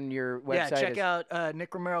again your website. Yeah, check is- out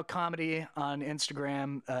Nick Romero Comedy on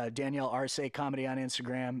Instagram, Danielle Arce Comedy on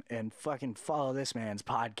Instagram, and fucking follow this man's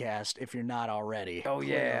podcast if you're not already. Oh,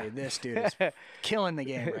 yeah. Clearly, this dude is killing the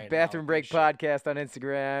game right now. Bathroom Break Podcast on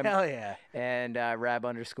Instagram. Hell yeah. And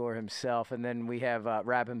Rab_ himself, and then we have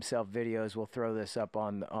Rab himself videos. We'll throw this up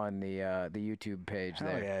on the YouTube page Hell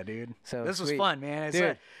there. yeah, dude. So this was sweet. fun, man. It's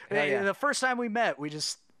Dude, hell yeah. The first time we met, we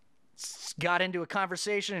just got into a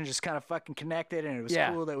conversation and just kind of fucking connected, and it was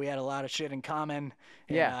Yeah. cool that we had a lot of shit in common.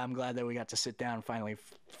 And, Yeah. I'm glad that we got to sit down and finally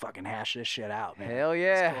fucking hash this shit out, man. Hell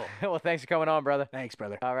yeah. cool. Well, thanks for coming on, brother. Thanks,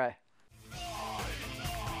 brother. All right.